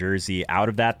Henry jersey out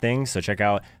of that thing. So check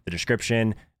out the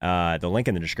description, the link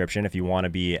in the description if you want to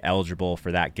be eligible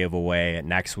for that giveaway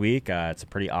next week. It's a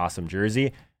pretty awesome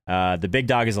jersey. The big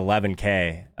dog is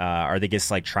 11K. Are they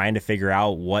just like trying to figure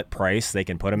out what price they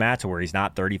can put him at to where he's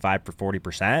not 35 for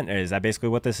 40%? Is that basically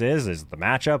what this is? Is it the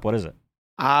matchup? What is it?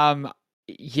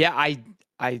 Yeah,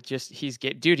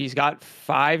 he's got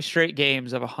 5 straight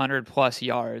games of 100+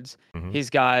 yards. He's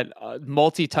got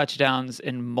multi touchdowns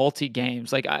in multi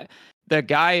games. The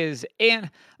guy is, and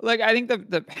I think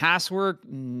the pass work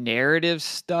narrative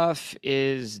stuff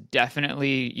is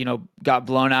definitely, got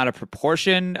blown out of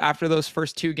proportion after those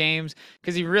first 2 games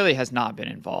because he really has not been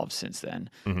involved since then,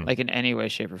 in any way,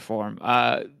 shape, or form.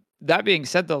 That being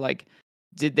said, though,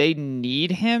 did they need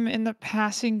him in the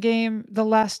passing game the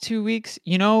last 2 weeks?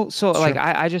 So sure.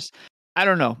 I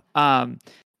don't know.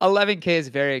 11K is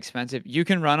very expensive. You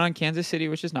can run on Kansas City,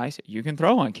 which is nice. You can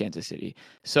throw on Kansas City.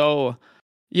 So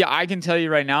yeah, I can tell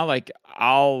you right now, I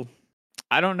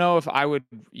don't know if I would,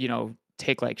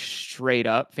 take straight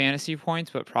up fantasy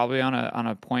points, but probably on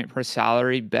a point per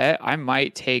salary bet, I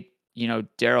might take,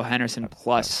 Darrell Henderson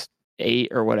plus 8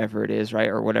 or whatever it is, right?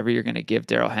 Or whatever you're going to give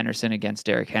Darrell Henderson against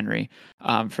Derrick Henry,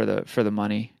 for the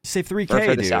money. Save 3K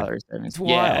for the dude. salaries. It's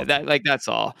yeah, wild. that's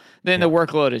all. Then the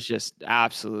workload is just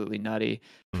absolutely nutty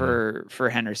for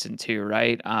Henderson too,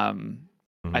 right?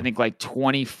 I think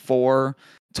 24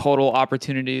 total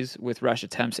opportunities with rush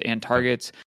attempts and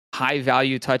targets, high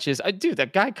value touches. Dude,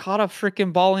 that guy caught a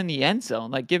freaking ball in the end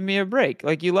zone. Give me a break.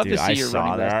 You love to see your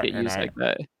running backs get used like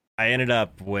that. I ended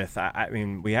up with, I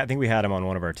think we had him on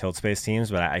one of our tilt space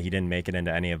teams, but he didn't make it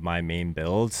into any of my main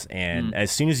builds. And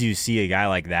as soon as you see a guy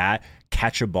like that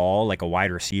catch a ball like a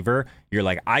wide receiver, you're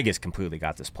like, I just completely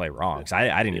got this play wrong. So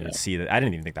I didn't even see that. I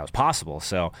didn't even think that was possible.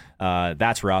 So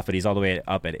that's rough, but he's all the way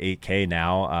up at 8K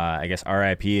now. I guess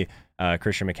RIP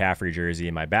Christian McCaffrey jersey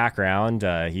in my background.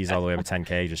 He's all the way up at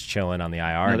 10K, just chilling on the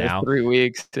IR now. 3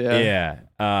 weeks. Yeah.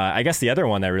 I guess the other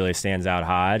one that really stands out,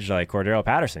 Hodge, Cordero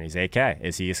Patterson, he's 8K.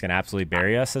 Is he just going to absolutely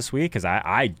bury us this week? Because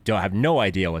I don't have no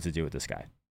idea what to do with this guy.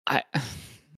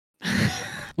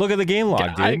 Look at the game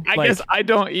log, dude. I guess I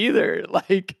don't either.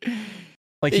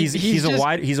 He's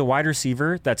a wide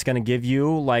receiver that's going to give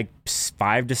you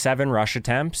 5 to 7 rush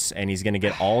attempts, and he's going to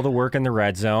get all the work in the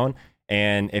red zone.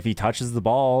 And if he touches the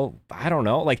ball, I don't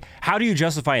know. How do you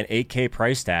justify an 8K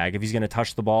price tag if he's going to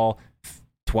touch the ball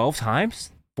 12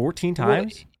 times, 14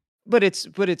 times? But it's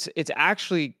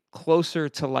actually closer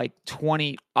to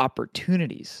 20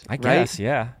 opportunities. I guess,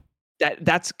 yeah.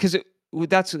 That's because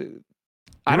that's.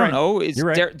 I don't know. Is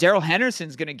Darrell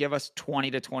Henderson's going to give us 20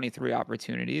 to 23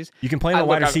 opportunities? You can play him a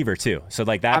wide receiver too, so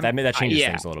that changes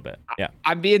things a little bit. Yeah,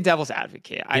 I'm being devil's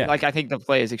advocate. I think the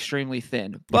play is extremely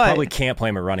thin. But you probably can't play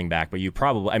him at running back, but you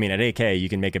probably, at 8K, you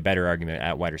can make a better argument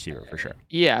at wide receiver for sure.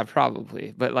 Yeah,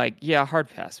 probably. But hard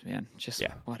pass, man. Just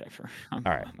whatever. All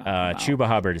right. Chuba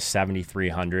Hubbard is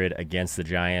 7,300 against the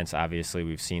Giants. Obviously,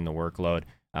 we've seen the workload.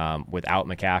 Without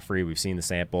McCaffrey, we've seen the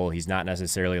sample. He's not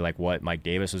necessarily like what Mike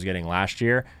Davis was getting last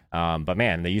year, but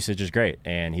man, the usage is great,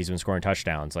 and he's been scoring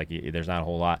touchdowns. There's not a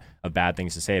whole lot of bad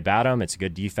things to say about him. It's a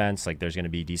good defense. There's going to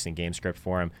be a decent game script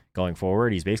for him going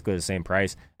forward. He's basically the same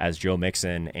price as Joe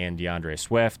Mixon and DeAndre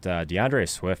Swift. DeAndre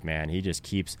Swift, man, he just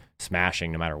keeps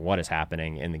smashing no matter what is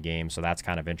happening in the game, so that's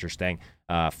kind of interesting.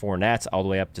 Fournette's all the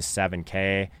way up to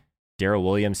 7K. Darrell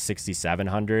Williams,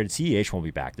 6,700. CEH won't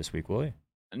be back this week, will he?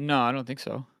 No, I don't think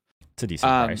so. It's a decent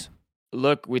price.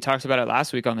 Look, we talked about it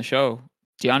last week on the show.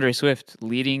 DeAndre Swift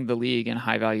leading the league in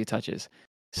high value touches.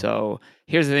 So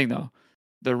here's the thing, though.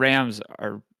 The Rams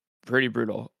are pretty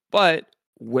brutal. But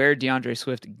where DeAndre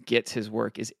Swift gets his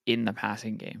work is in the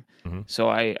passing game. Mm-hmm. So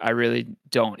I really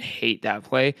don't hate that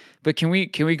play. But can we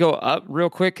go up real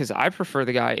quick? Because I prefer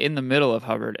the guy in the middle of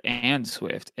Hubbard and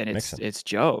Swift, and it's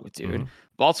Joe, dude. Mm-hmm.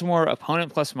 Baltimore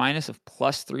opponent plus minus of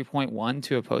plus 3.1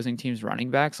 to opposing teams'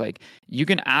 running backs. Like, you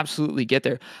can absolutely get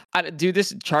there. Dude,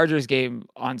 this Chargers game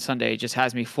on Sunday just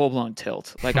has me full blown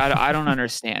tilt. Like, I don't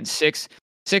understand. 6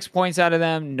 points out of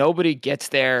them. Nobody gets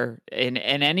there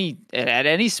at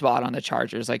any spot on the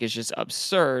Chargers. Like, it's just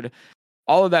absurd.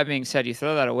 All of that being said, you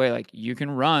throw that away. Like, you can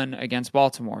run against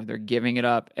Baltimore. They're giving it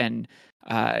up, and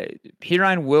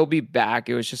Pirine will be back.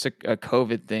 It was just a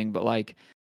COVID thing, but like,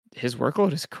 his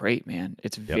workload is great, man.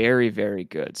 It's very, very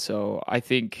good. So I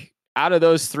think out of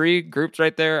those three groups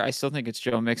right there, I still think it's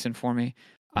Joe Mixon for me.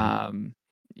 Lombardi,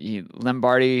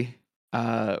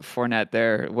 Fournette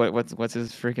there. What's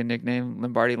his freaking nickname?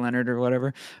 Lombardi Leonard or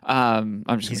whatever.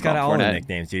 He's got all the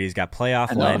nicknames, dude. He's got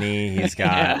playoff Lenny. He's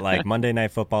got like Monday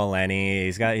Night Football Lenny.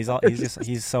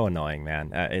 He's so annoying,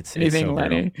 man. It's so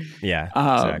Lenny. Brutal. Yeah,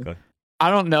 exactly. I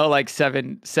don't know, like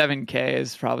 7K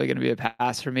is probably going to be a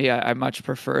pass for me. I much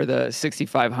prefer the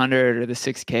 6,500 or the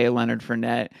 6K Leonard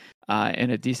Fournette in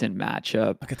a decent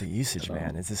matchup. Look at the usage,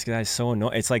 man. This guy's so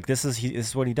annoying. It's like this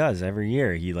is what he does every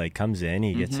year. He like comes in,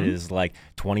 he gets his like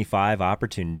 25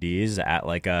 opportunities at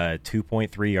like a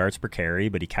 2.3 yards per carry,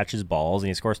 but he catches balls and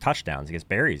he scores touchdowns. He just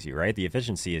buries you, right? The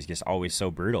efficiency is just always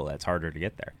so brutal that it's harder to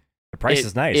get there. The price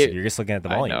is nice. You're just looking at the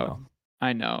volume.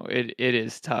 I know it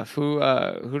is tough. Who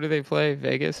do they play?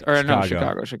 Vegas or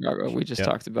Chicago. We just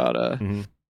talked about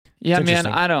yeah, man.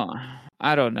 I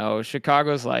don't know.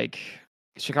 Chicago's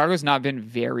not been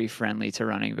very friendly to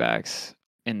running backs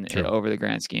in over the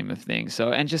grand scheme of things.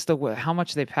 So, and just how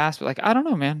much they pass, but like, I don't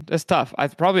know, man. That's tough.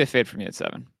 It's probably a fade for me at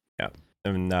 7. Yeah.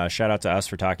 And shout out to us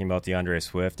for talking about DeAndre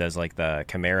Swift as like the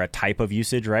Kamara type of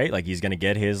usage, right? Like, he's going to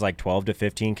get his like 12 to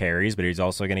 15 carries, but he's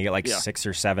also going to get like 6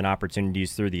 or 7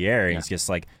 opportunities through the air. And he's just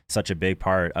like such a big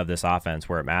part of this offense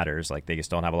where it matters. Like, they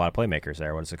just don't have a lot of playmakers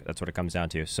there. That's what it comes down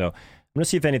to. So I'm going to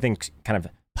see if anything kind of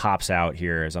pops out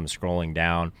here as I'm scrolling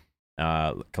down.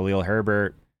 Khalil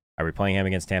Herbert, are we playing him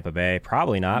against Tampa Bay?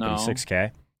 Probably not, but he's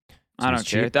 6K. So I don't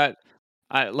care.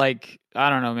 I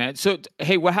don't know, man. So,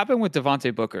 hey, what happened with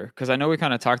Devontae Booker? Because I know we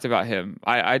kind of talked about him.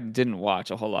 I didn't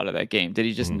watch a whole lot of that game. Did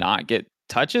he just not get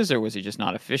touches, or was he just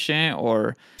not efficient?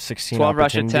 Or 16 12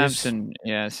 rush attempts and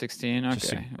 16.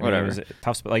 Okay, whatever. It was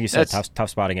tough, like you said, tough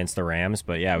spot against the Rams.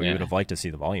 But we would have liked to see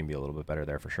the volume be a little bit better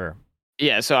there for sure.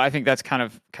 Yeah, so I think that's kind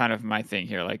of my thing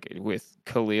here. Like with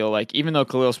Khalil, like even though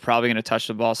Khalil's probably going to touch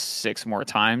the ball 6 more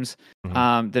times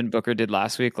than Booker did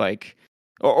last week, like.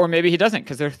 Or maybe he doesn't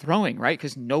because they're throwing, right?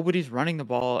 Because nobody's running the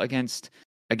ball against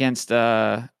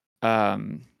the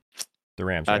Rams,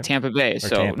 right? Tampa Bay.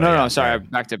 Sorry,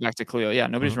 back to Khalil. Yeah,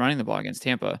 nobody's running the ball against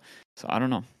Tampa, so I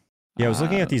don't know. Yeah, I was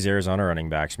looking at these Arizona running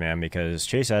backs, man, because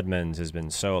Chase Edmonds has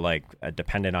been so like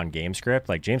dependent on game script.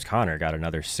 Like, James Conner got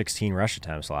another 16 rush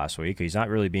attempts last week. He's not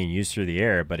really being used through the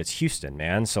air, but it's Houston,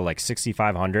 man. So like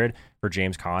 6,500 for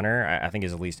James Conner, I think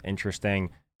is at least interesting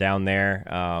down there.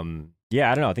 Yeah,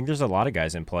 I don't know. I think there's a lot of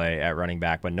guys in play at running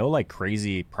back, but no like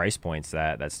crazy price points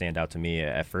that stand out to me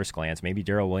at first glance. Maybe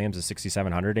Darrell Williams is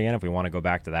 6,700 again if we want to go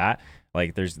back to that.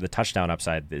 Like, there's the touchdown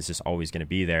upside is just always going to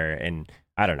be there. And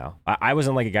I don't know. I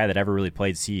wasn't like a guy that ever really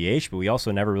played CEH, but we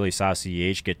also never really saw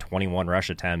CEH get 21 rush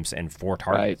attempts and 4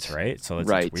 targets, right? So it's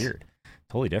weird.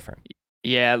 Totally different.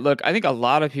 Yeah, look, I think a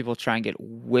lot of people try and get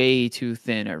way too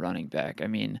thin at running back. I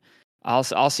mean,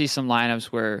 I'll see some lineups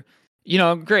where,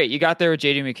 great, you got there with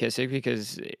J.D. McKissick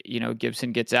because,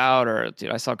 Gibson gets out, or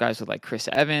I saw guys with like Chris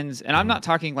Evans, and I'm not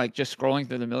talking like just scrolling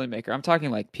through the Millie Maker. I'm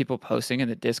talking like people posting in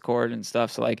the Discord and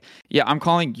stuff. So like, yeah, I'm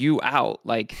calling you out.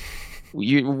 Like,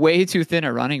 you're way too thin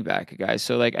at running back, guys.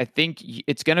 So like, I think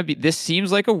it's going to be, this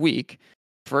seems like a week.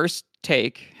 First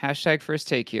take, #first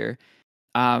take here.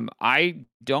 I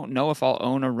don't know if I'll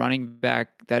own a running back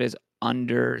that is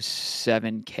under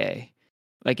 7K.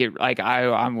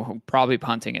 I'm probably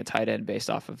punting at tight end based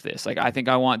off of this. Like, I think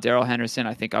I want Darrell Henderson.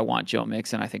 I think I want Joe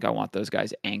Mixon. I think I want those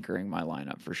guys anchoring my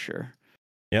lineup for sure.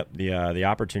 Yep, the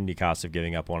opportunity cost of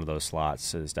giving up one of those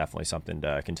slots is definitely something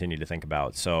to continue to think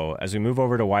about. So as we move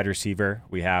over to wide receiver,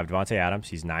 we have Devontae Adams.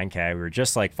 He's 9K. We were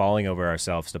just like falling over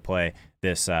ourselves to play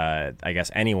this, I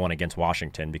guess, anyone against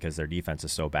Washington because their defense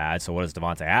is so bad. So what is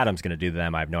Devontae Adams going to do to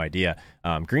them? I have no idea.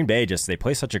 Green Bay they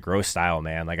play such a gross style,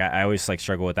 man. Like, I always like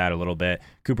struggle with that a little bit.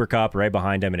 Cooper Kupp right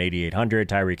behind him at 8,800.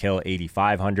 Tyreek Hill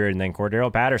 8,500, and then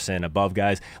Cordero Patterson above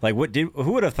guys. Like,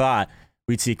 who would have thought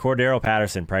we'd see Cordero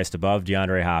Patterson priced above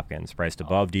DeAndre Hopkins, priced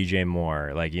above DJ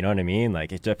Moore. Like, you know what I mean?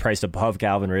 Like, it's priced above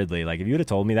Calvin Ridley. Like, if you would have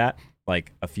told me that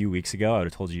like a few weeks ago, I would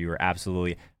have told you were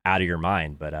absolutely out of your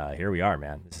mind. But here we are,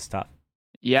 man. This is tough.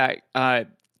 Yeah.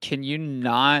 Can you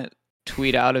not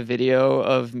tweet out a video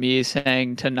of me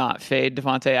saying to not fade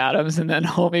Devontae Adams, and then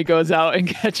homie goes out and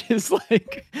catches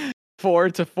like 4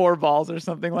 to 4 balls or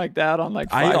something like that on like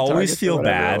 5 I always targets or feel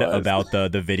whatever bad it was. about the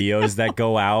videos that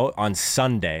go out on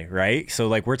Sunday, right? So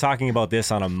like we're talking about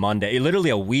this on a Monday.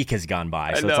 Literally a week has gone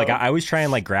by. So it's like I always try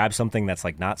and like grab something that's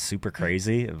like not super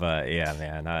crazy. But yeah,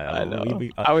 man, I know.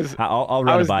 I'll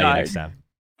run it by you next time.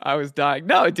 I was dying.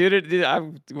 No, dude, I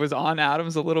was on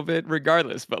Adams a little bit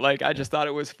regardless, but like I just thought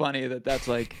it was funny that that's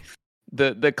like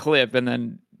the clip, and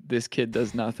then this kid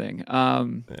does nothing.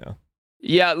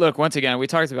 Yeah. Look, once again, we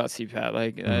talked about CPAT.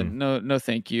 Like, no,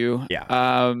 thank you.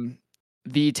 Yeah.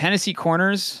 The Tennessee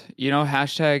corners,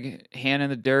 hashtag hand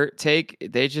in the dirt take.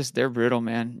 They're brutal,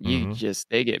 man.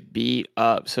 They get beat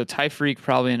up. So Ty Freak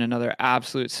probably in another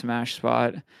absolute smash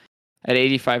spot at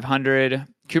 8,500.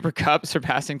 Cooper Kupp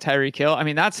surpassing Tyreek Hill. I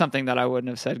mean, that's something that I wouldn't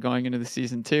have said going into the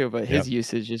season too, but his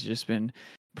usage has just been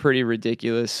pretty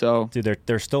ridiculous. So dude,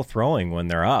 they're still throwing when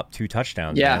they're up 2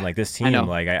 touchdowns. Yeah, man. Like this team,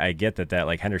 like I get that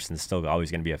like Henderson's still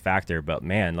always going to be a factor, but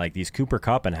man, like these Cooper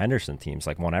Kupp and Henderson teams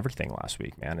like won everything last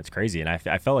week, man. It's crazy, and I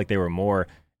felt like they were more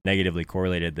negatively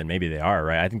correlated than maybe they are,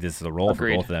 right? I think this is the role for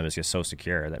both of them is just so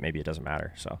secure that maybe it doesn't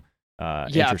matter. So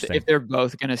if they're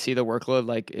both going to see the workload,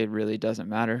 like it really doesn't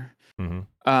matter.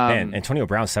 And Antonio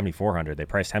Brown 7,400. They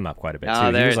priced him up quite a bit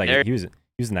too. He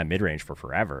was in that mid range for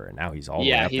forever, and now he's all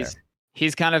the way up there.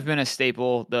 He's kind of been a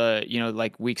staple.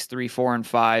 Like weeks 3, 4, and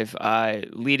 5,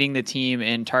 leading the team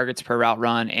in targets per route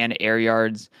run and air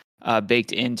yards,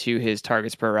 baked into his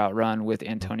targets per route run with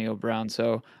Antonio Brown.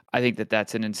 So I think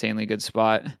that's an insanely good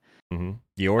spot.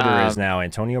 The order is now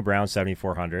Antonio Brown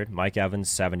 7,400, Mike Evans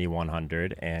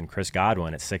 7,100, and Chris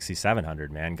Godwin at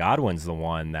 6,700. Man, Godwin's the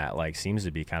one that like seems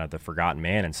to be kind of the forgotten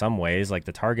man in some ways. Like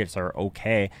the targets are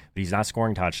okay, but he's not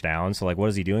scoring touchdowns. So like, what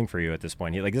is he doing for you at this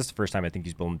point? This is the first time I think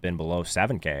he's been below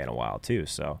 7K in a while too.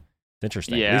 So it's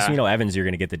interesting. Yeah. At least Evans, you're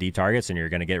going to get the deep targets and you're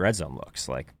going to get red zone looks.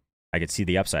 Like I could see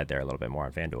the upside there a little bit more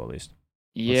on FanDuel at least.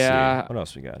 Yeah. What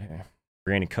else we got here?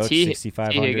 Brandon Cooks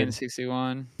 6,500. Higgins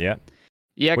 61. Yeah.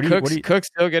 Yeah, Cook's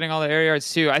still getting all the air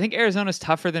yards too. I think Arizona's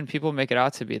tougher than people make it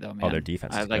out to be, though, man. Oh, their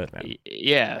defense is good, man.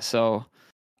 Yeah, so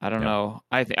I don't know.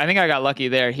 I think I got lucky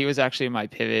there. He was actually my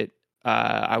pivot.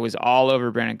 I was all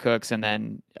over Brandon Cooks, and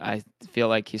then I feel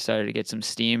like he started to get some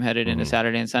steam headed into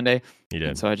Saturday and Sunday. He did.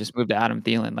 And so I just moved to Adam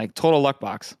Thielen, like total luck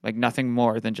box, like nothing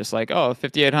more than just like,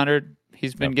 5,800.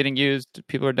 He's been getting used.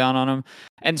 People are down on him.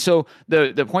 And so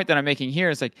the point that I'm making here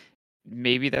is like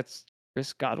maybe that's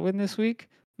Chris Godwin this week.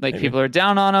 Like people are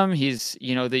down on him. He's,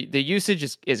 the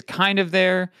usage is kind of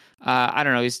there. I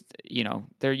don't know. He's,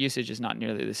 their usage is not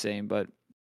nearly the same, but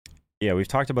yeah, we've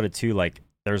talked about it too. Like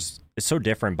it's so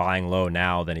different buying low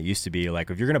now than it used to be.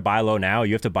 Like if you're going to buy low now,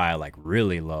 you have to buy like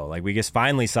really low. Like we just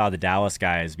finally saw the Dallas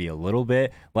guys be a little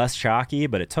bit less chalky,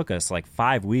 but it took us like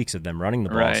 5 weeks of them running the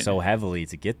ball so heavily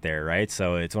to get there. Right.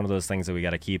 So it's one of those things that we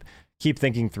got to keep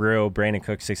thinking through. Brandon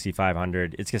Cook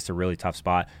 6,500. It's just a really tough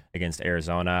spot against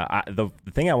Arizona. The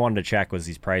thing I wanted to check was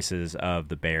these prices of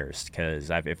the Bears,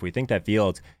 because if we think that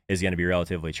Fields is going to be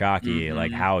relatively chalky,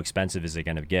 like how expensive is it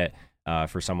going to get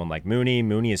for someone like Mooney?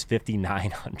 Mooney is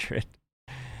 5,900,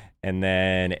 and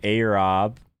then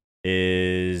A-Rob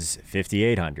is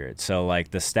 5,800. So like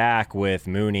the stack with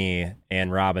Mooney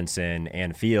and Robinson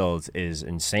and Fields is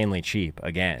insanely cheap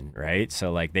again, right?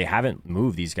 So like they haven't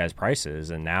moved these guys' prices,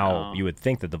 and now you would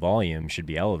think that the volume should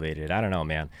be elevated. I don't know,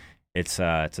 man. It's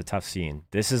a tough scene.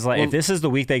 This is like if this is the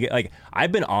week they get, like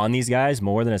I've been on these guys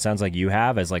more than it sounds like you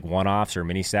have as like one-offs or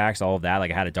mini stacks, all of that.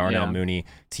 Like I had a Darnell Mooney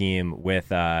team with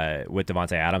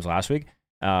Devontae Adams last week.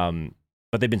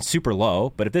 But they've been super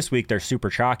low. But if this week they're super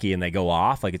chalky and they go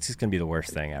off, like it's just gonna be the worst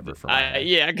thing ever for me.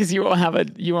 Yeah, because you won't have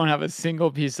a single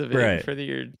piece of it for the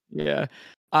year. Yeah.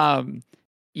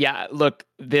 Yeah. Look,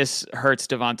 this Hurts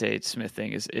Devontae Smith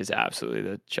thing is absolutely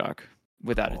the chalk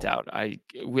without a doubt.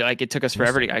 It took us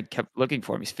forever. I kept looking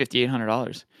for him. He's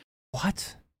 $5,800.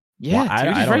 What? Yeah, well,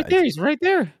 dude, he's right there. He's right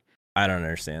there. I don't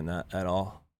understand that at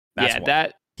all.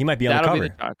 He might be on the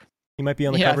cover. He might be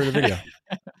on the cover of the video.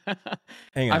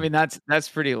 Hang on. I mean, that's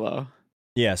pretty low.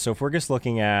 Yeah, so if we're just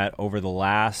looking at over the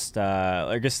last,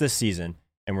 I guess this season,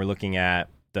 and we're looking at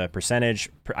the percentage,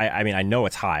 I mean, I know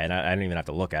it's high, and I don't even have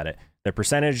to look at it. The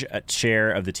percentage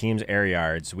share of the team's air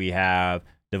yards, we have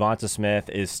Devonta Smith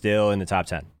is still in the top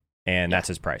 10, and that's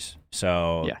his price.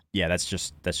 So, that's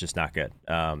just not good.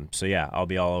 So, yeah, I'll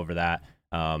be all over that.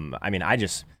 I mean, I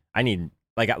need...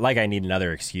 I need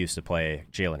another excuse to play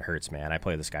Jalen Hurts, man. I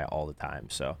play this guy all the time.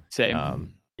 So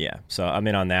same. Yeah. So I'm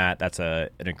in on that. That's an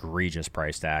egregious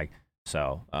price tag.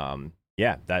 So,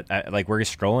 yeah, like we're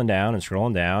just scrolling down,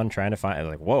 trying to find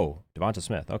like, whoa, Devonta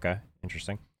Smith. Okay,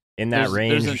 interesting. In that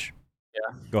range.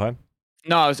 Yeah. Go ahead.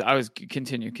 No, I was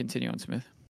continue on Smith.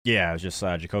 Yeah, it was just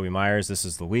Jacoby Myers. This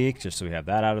is the week, just so we have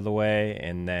that out of the way.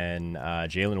 And then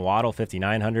Jalen Waddle,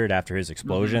 5,900 after his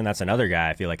explosion. Mm-hmm. That's another guy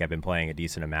I feel like I've been playing a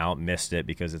decent amount. Missed it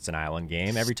because it's an island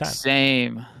game every time.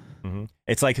 Same. Mm-hmm.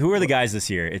 It's like, who are the guys this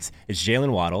year? It's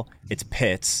Jalen Waddle. It's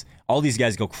Pitts. All these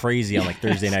guys go crazy on like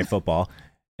Thursday Night Football.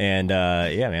 And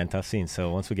yeah, man, tough scene.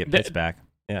 So once we get Pitts back,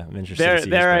 yeah, I'm interested to see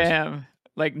there I am,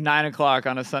 like 9:00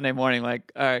 on a Sunday morning.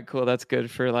 Like, all right, cool. That's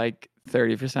good for like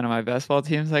 30% of my best ball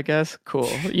teams, I guess. Cool.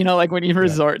 You know, like when you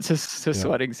resort to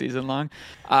sweating season long.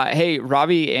 Hey,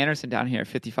 Robbie Anderson down here,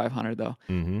 5,500 though.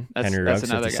 Mm-hmm. Henry Ruggs,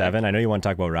 57. Guy. I know you want to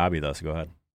talk about Robbie though, so go ahead.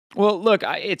 Well, look,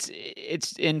 it's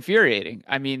infuriating.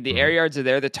 I mean, the air yards are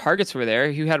there. The targets were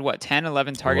there. He had, 10,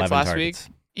 11 targets last week?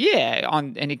 Yeah,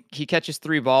 and he catches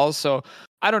 3 balls. So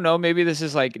I don't know. Maybe this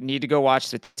is like, need to go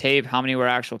watch the tape. How many were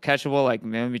actual catchable? Like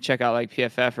maybe check out like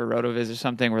PFF or RotoViz or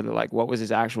something where they're like, what was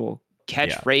his actual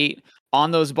catch rate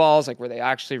on those balls? Like, were they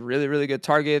actually really, really good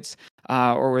targets?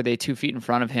 Or were they 2 feet in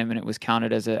front of him and it was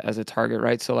counted as a target,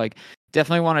 right? So like,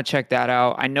 definitely want to check that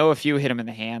out. I know a few hit him in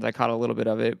the hands. I caught a little bit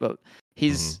of it, but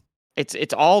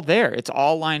it's all there. It's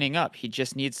all lining up. He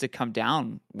just needs to come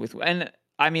down with, and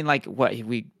I mean, like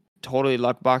we totally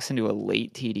luck boxed into a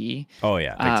late TD. Oh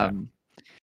yeah. Big time.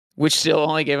 Which still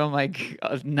only gave him like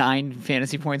 9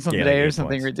 fantasy points on the day or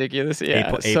something points. Ridiculous.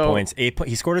 Yeah. 8 points.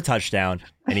 He scored a touchdown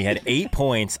and he had 8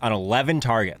 points on 11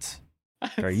 targets.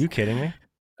 Are you kidding me?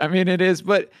 I mean, it is,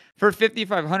 but for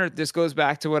 5,500, this goes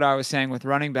back to what I was saying with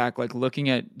running back, like looking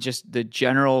at just the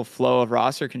general flow of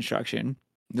roster construction.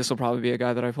 This will probably be a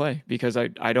guy that I play because I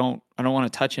don't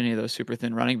want to touch any of those super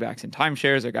thin running backs in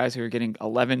timeshares or guys who are getting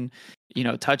 11,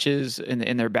 touches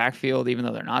in their backfield, even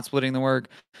though they're not splitting the work.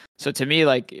 So to me,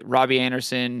 like Robbie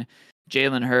Anderson,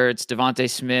 Jalen Hurts, Devonta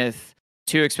Smith,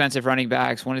 2 expensive running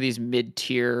backs, one of these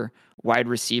mid-tier wide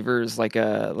receivers like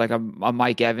a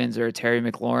Mike Evans or a Terry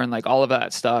McLaurin, like all of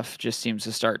that stuff just seems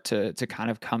to start to kind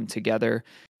of come together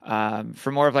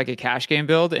for more of like a cash game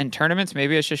build. In tournaments,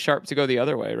 maybe it's just sharp to go the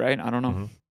other way, right? I don't know. Mm-hmm.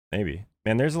 Maybe.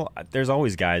 Man, there's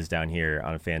always guys down here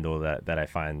on FanDuel that I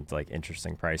find like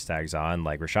interesting price tags on.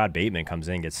 Like Rashad Bateman comes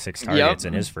in, gets 6 targets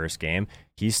in his first game.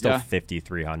 He's still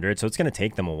 5,300. So it's going to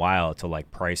take them a while to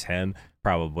like price him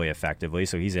probably effectively.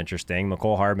 So he's interesting.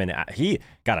 McCole Hardman, he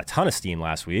got a ton of steam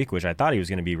last week, which I thought he was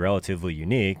going to be relatively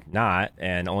unique,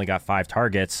 and only got 5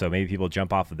 targets. So maybe people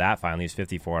jump off of that finally. He's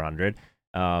 5,400.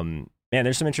 Man,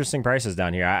 there's some interesting prices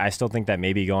down here. I still think that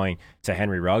maybe going to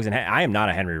Henry Ruggs, and I am not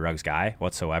a Henry Ruggs guy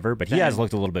whatsoever, but he has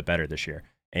looked a little bit better this year.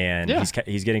 And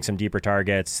he's getting some deeper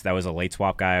targets. That was a late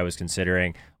swap guy I was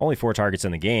considering. Only 4 targets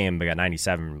in the game, but got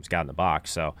 97, was got in the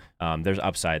box. So there's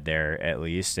upside there at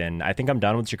least. And I think I'm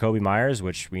done with Jacoby Myers,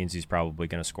 which means he's probably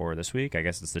going to score this week. I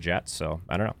guess it's the Jets. So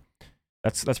I don't know.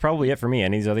 That's probably it for me.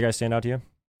 Any of these other guys stand out to you?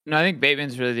 No, I think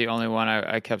Bateman's really the only one.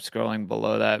 I kept scrolling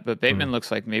below that, but Bateman looks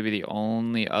like maybe the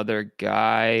only other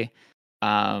guy.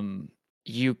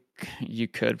 You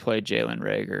could play Jalen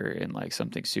Reagor in like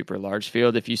something super large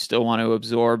field if you still want to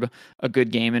absorb a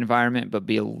good game environment, but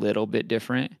be a little bit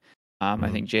different. I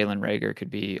think Jalen Reagor could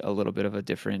be a little bit of a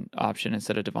different option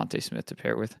instead of Devonta Smith to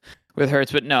pair with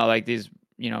Hurts. But no, like these,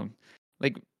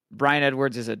 like Bryan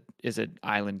Edwards is an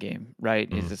island game, right?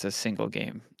 It's a single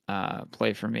game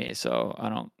play for me. So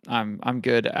I'm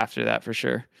good after that for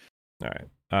sure. All right.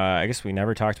 I guess we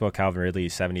never talked about Calvin Ridley,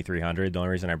 7,300. The only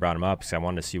reason I brought him up is I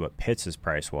wanted to see what Pitts'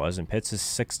 price was, and Pitts is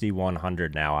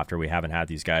 6,100 now after we haven't had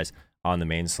these guys on the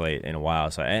main slate in a while.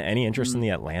 So any interest in the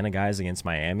Atlanta guys against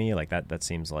Miami? Like that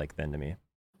seems like thin to me.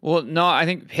 Well, no, I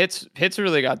think Pitts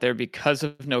really got there because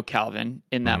of no Calvin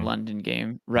in that London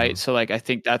game, right? So like I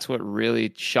think that's what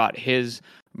really shot his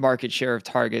market share of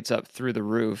targets up through the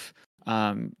roof.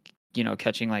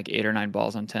 Catching like 8 or 9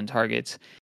 balls on 10 targets.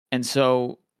 And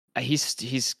so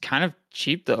he's kind of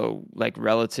cheap though, like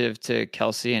relative to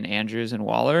Kelsey and Andrews and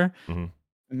Waller.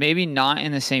 Maybe not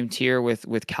in the same tier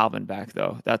with Calvin back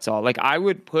though. That's all. Like I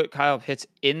would put Kyle Pitts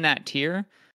in that tier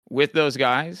with those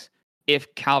guys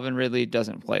if Calvin Ridley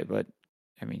doesn't play, but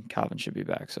I mean Calvin should be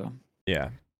back. So yeah,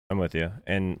 I'm with you.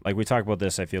 And like we talk about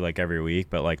this, I feel like every week,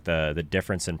 but like the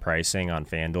difference in pricing on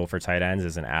FanDuel for tight ends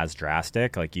isn't as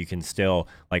drastic. Like you can still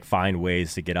like find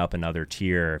ways to get up another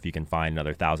tier if you can find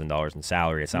another $1,000 in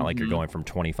salary. It's not like you're going from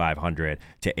 2,500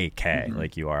 to 8K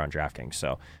like you are on DraftKings.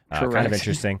 So kind of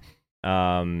interesting.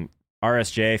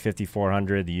 RSJ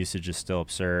 5,400. The usage is still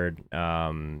absurd.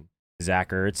 Zach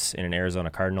Ertz in an Arizona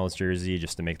Cardinals jersey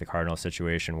just to make the Cardinals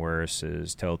situation worse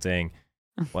is tilting.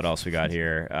 What else we got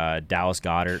here? Dallas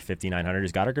Goedert 5,900.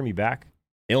 Is Goddard gonna be back?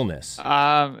 Illness.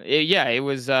 It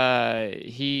was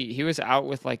he was out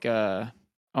with like a,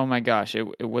 oh my gosh,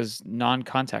 it was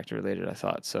non-contact related, I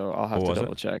thought. So I'll have to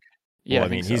double check. Yeah, well,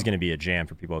 I mean, he's going to be a jam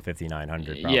for people at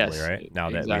 5,900 probably, yes, right? Now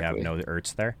that we have no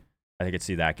Ertz there. I think I could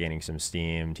see that gaining some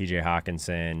steam. TJ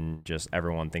Hawkinson, just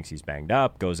everyone thinks he's banged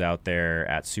up, goes out there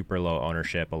at super low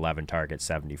ownership, 11 targets,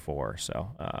 74. So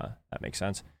that makes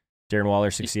sense. Darren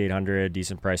Waller, 6,800,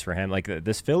 decent price for him. Like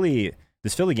this Philly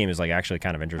game is like actually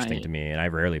kind of interesting to me, and I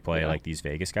rarely play like these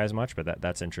Vegas guys much, but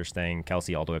that's interesting.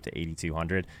 Kelsey all the way up to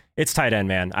 8,200. It's tight end,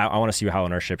 man. I want to see how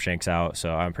ownership shakes out,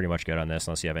 so I'm pretty much good on this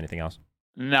unless you have anything else.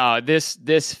 No,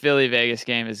 this Philly Vegas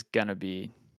game is gonna be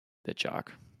the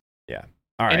chalk. Yeah.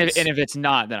 All right. And if it's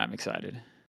not, then I'm excited.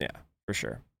 Yeah, for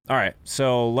sure. All right.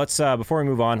 So let's before we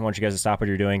move on, I want you guys to stop what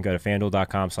you're doing. Go to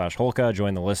FanDuel.com/Holka.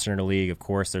 Join the Listener League. Of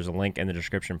course, there's a link in the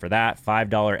description for that.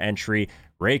 $5 entry,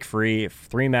 rake free,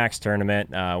 3 max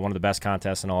tournament. One of the best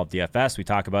contests in all of DFS. We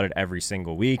talk about it every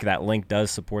single week. That link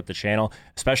does support the channel,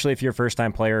 especially if you're a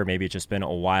first-time player. Maybe it's just been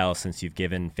a while since you've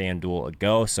given FanDuel a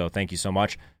go. So thank you so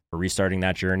much for restarting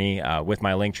that journey with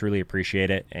my link. Truly appreciate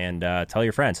it. And tell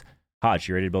your friends. Hodge,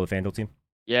 you ready to build a FanDuel team?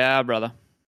 Yeah, brother.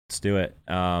 Let's do it.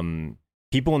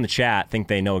 People in the chat think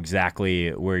they know exactly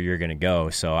where you're going to go,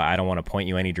 so I don't want to point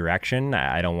you any direction.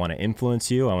 I don't want to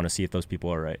influence you. I want to see if those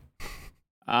people are right.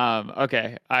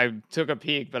 Okay. I took a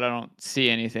peek, but I don't see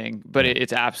anything. But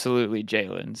it's absolutely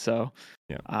Jalen. So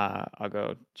I'll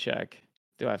go check.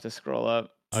 Do I have to scroll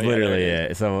up? Literally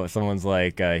it. So someone's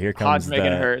like, here comes Hodge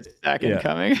making Hurts. Back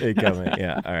incoming. Incoming.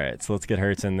 Yeah. All right. So let's get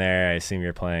Hurts in there. I assume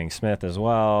you're playing Smith as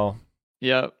well.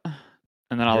 Yep.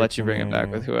 And then I'll let you bring it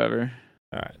back with whoever.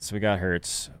 All right. So we got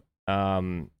Hurts.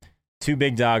 Too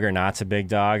big dog or not so big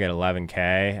dog at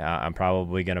 11K. I'm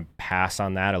probably going to pass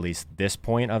on that, at least this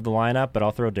point of the lineup, but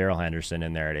I'll throw Darrell Henderson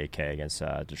in there at 8K against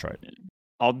Detroit.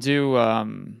 I'll do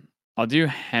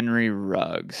Henry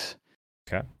Ruggs.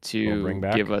 Okay. To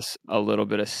give us a little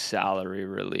bit of salary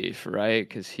relief, right?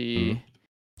 Because he's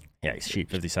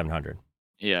cheap, 5,700.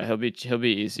 Yeah, he'll be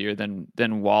easier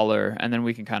than Waller, and then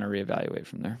we can kind of reevaluate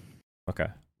from there. Okay.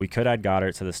 We could add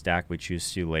Goddard to the stack we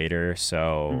choose to later.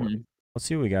 So let's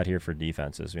see what we got here for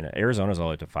defenses. You know, Arizona's all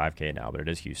the way to 5K now, but it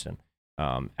is Houston.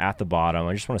 At the bottom,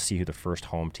 I just want to see who the first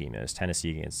home team is.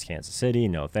 Tennessee against Kansas City.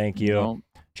 No, thank you. Nope.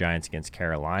 Giants against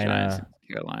Carolina.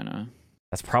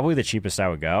 That's probably the cheapest I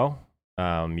would go.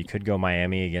 You could go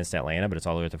Miami against Atlanta, but it's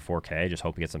all the way to 4K. Just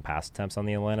hope we get some pass attempts on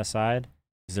the Atlanta side.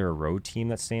 Is there a road team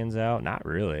that stands out? Not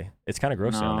really. It's kind of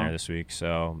gross down there this week.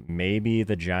 So maybe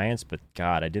the Giants, but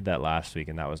God, I did that last week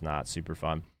and that was not super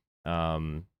fun.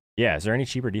 Yeah, is there any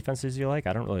cheaper defenses you like?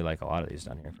 I don't really like a lot of these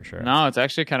down here for sure. No, it's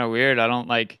actually kind of weird. I don't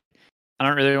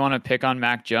really want to pick on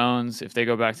Mac Jones if they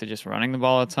go back to just running the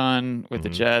ball a ton with the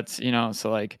Jets,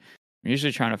 so like I'm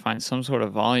usually trying to find some sort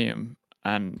of volume.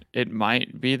 And it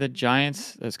might be the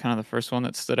Giants. That's kind of the first one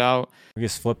that stood out. We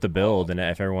just flip the build, and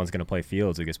if everyone's going to play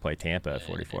Fields, we just play Tampa at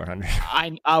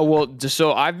 4,400.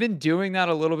 So I've been doing that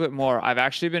a little bit more. I've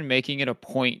actually been making it a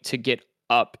point to get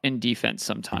up in defense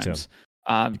sometimes,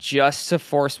 just to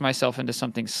force myself into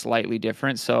something slightly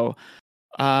different. So,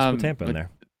 put Tampa in there.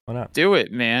 Why not? Do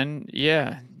it, man.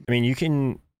 Yeah. I mean, you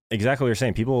can. Exactly what you're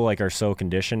saying. People are so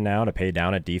conditioned now to pay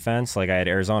down at defense. Like I had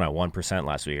Arizona at 1%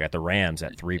 last week. I got the Rams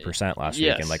at 3% last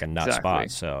week in like a nut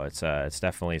spot. So it's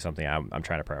definitely something I'm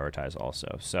trying to prioritize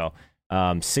also. So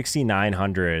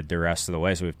 6,900 the rest of the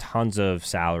way. So we have tons of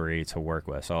salary to work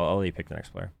with. So I'll let you pick the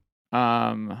next player.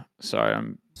 Sorry,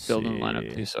 I'm building the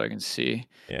lineup too so I can see.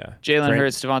 Yeah. Jalen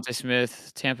Hurts, Devontae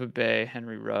Smith, Tampa Bay,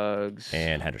 Henry Ruggs,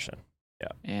 and Henderson. Yeah.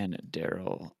 And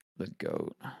Darrell the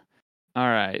GOAT. All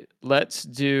right, let's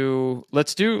do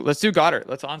Goddard.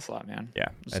 Let's onslaught, man. Yeah,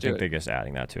 I think they're just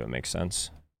adding that to it makes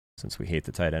sense since we hate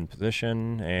the tight end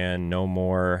position and no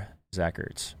more Zach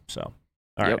Ertz. So,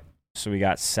 all right. So we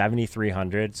got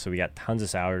 7,300. So we got tons of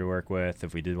salary to work with.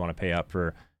 If we did want to pay up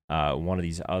for one of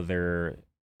these other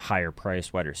higher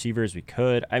priced wide receivers, we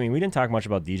could. I mean, we didn't talk much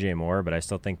about DJ Moore, but I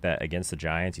still think that against the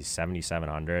Giants, he's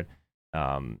 7,700.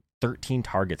 13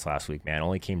 targets last week, man.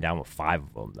 Only came down with 5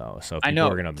 of them though. So people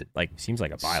are gonna seems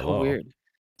like a buy low. Weird.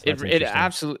 So it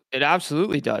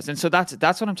absolutely does. And so that's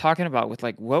what I'm talking about with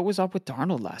like what was up with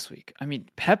Darnold last week. I mean,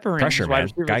 peppering pressure, man.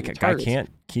 Guy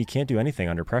can't do anything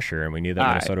under pressure, and we knew that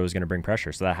Minnesota was going to bring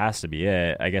pressure, so that has to be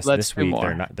it. I guess this week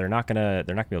they're not gonna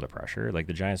be able to pressure. Like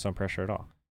the Giants don't pressure at all.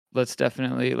 Let's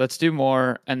do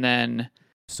more, and then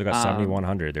still got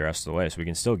 7,100 the rest of the way, so we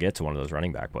can still get to one of those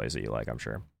running back plays that you like, I'm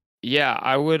sure. Yeah,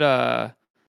 I would. I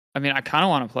mean, I kind of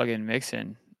want to plug in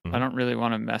Mixon. I don't really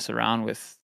want to mess around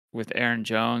with Aaron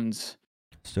Jones.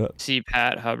 Let's do it. C.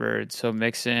 Pat Hubbard. So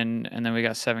Mixon, and then we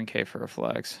got 7K for a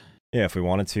flex. Yeah, if we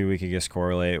wanted to, we could just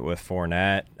correlate with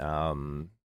Fournette.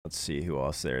 Let's see who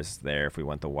else there's there. If we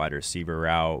went the wide receiver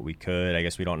route, we could. I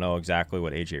guess we don't know exactly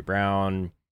what A.J.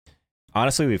 Brown.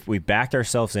 Honestly, we backed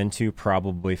ourselves into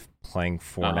probably playing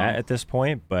Fournette at this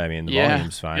point, but I mean, the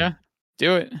volume's fine. Yeah,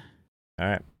 do it. All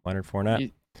right, Leonard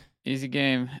Fournette. Easy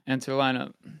game. Enter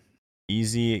lineup.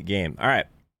 Easy game. All right.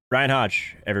 Ryan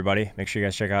Hodge, everybody. Make sure you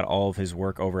guys check out all of his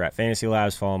work over at Fantasy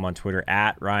Labs. Follow him on Twitter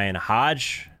at Ryan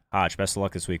Hodge. Hodge, best of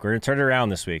luck this week. We're going to turn it around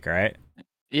this week, all right?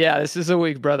 Yeah, this is a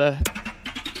week, brother.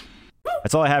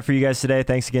 That's all I have for you guys today.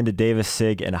 Thanks again to Davis,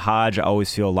 Sig, and Hodge. I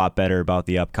always feel a lot better about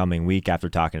the upcoming week after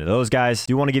talking to those guys.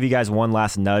 Do want to give you guys one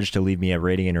last nudge to leave me a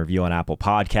rating and review on Apple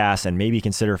Podcasts, and maybe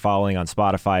consider following on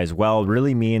Spotify as well. It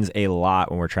really means a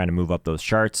lot when we're trying to move up those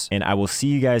charts. And I will see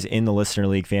you guys in the Listener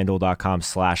League,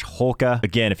 FanDuel.com/Holka.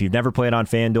 Again, if you've never played on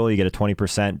FanDuel, you get a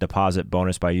 20% deposit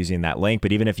bonus by using that link.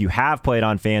 But even if you have played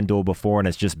on FanDuel before and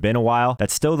it's just been a while,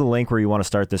 that's still the link where you want to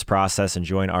start this process and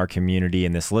join our community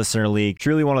in this Listener League.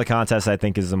 Truly one of the contests I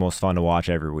think is the most fun to watch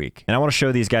every week. And I want to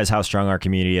show these guys how strong our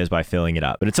community is by filling it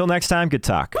up. But until next time, good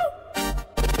talk.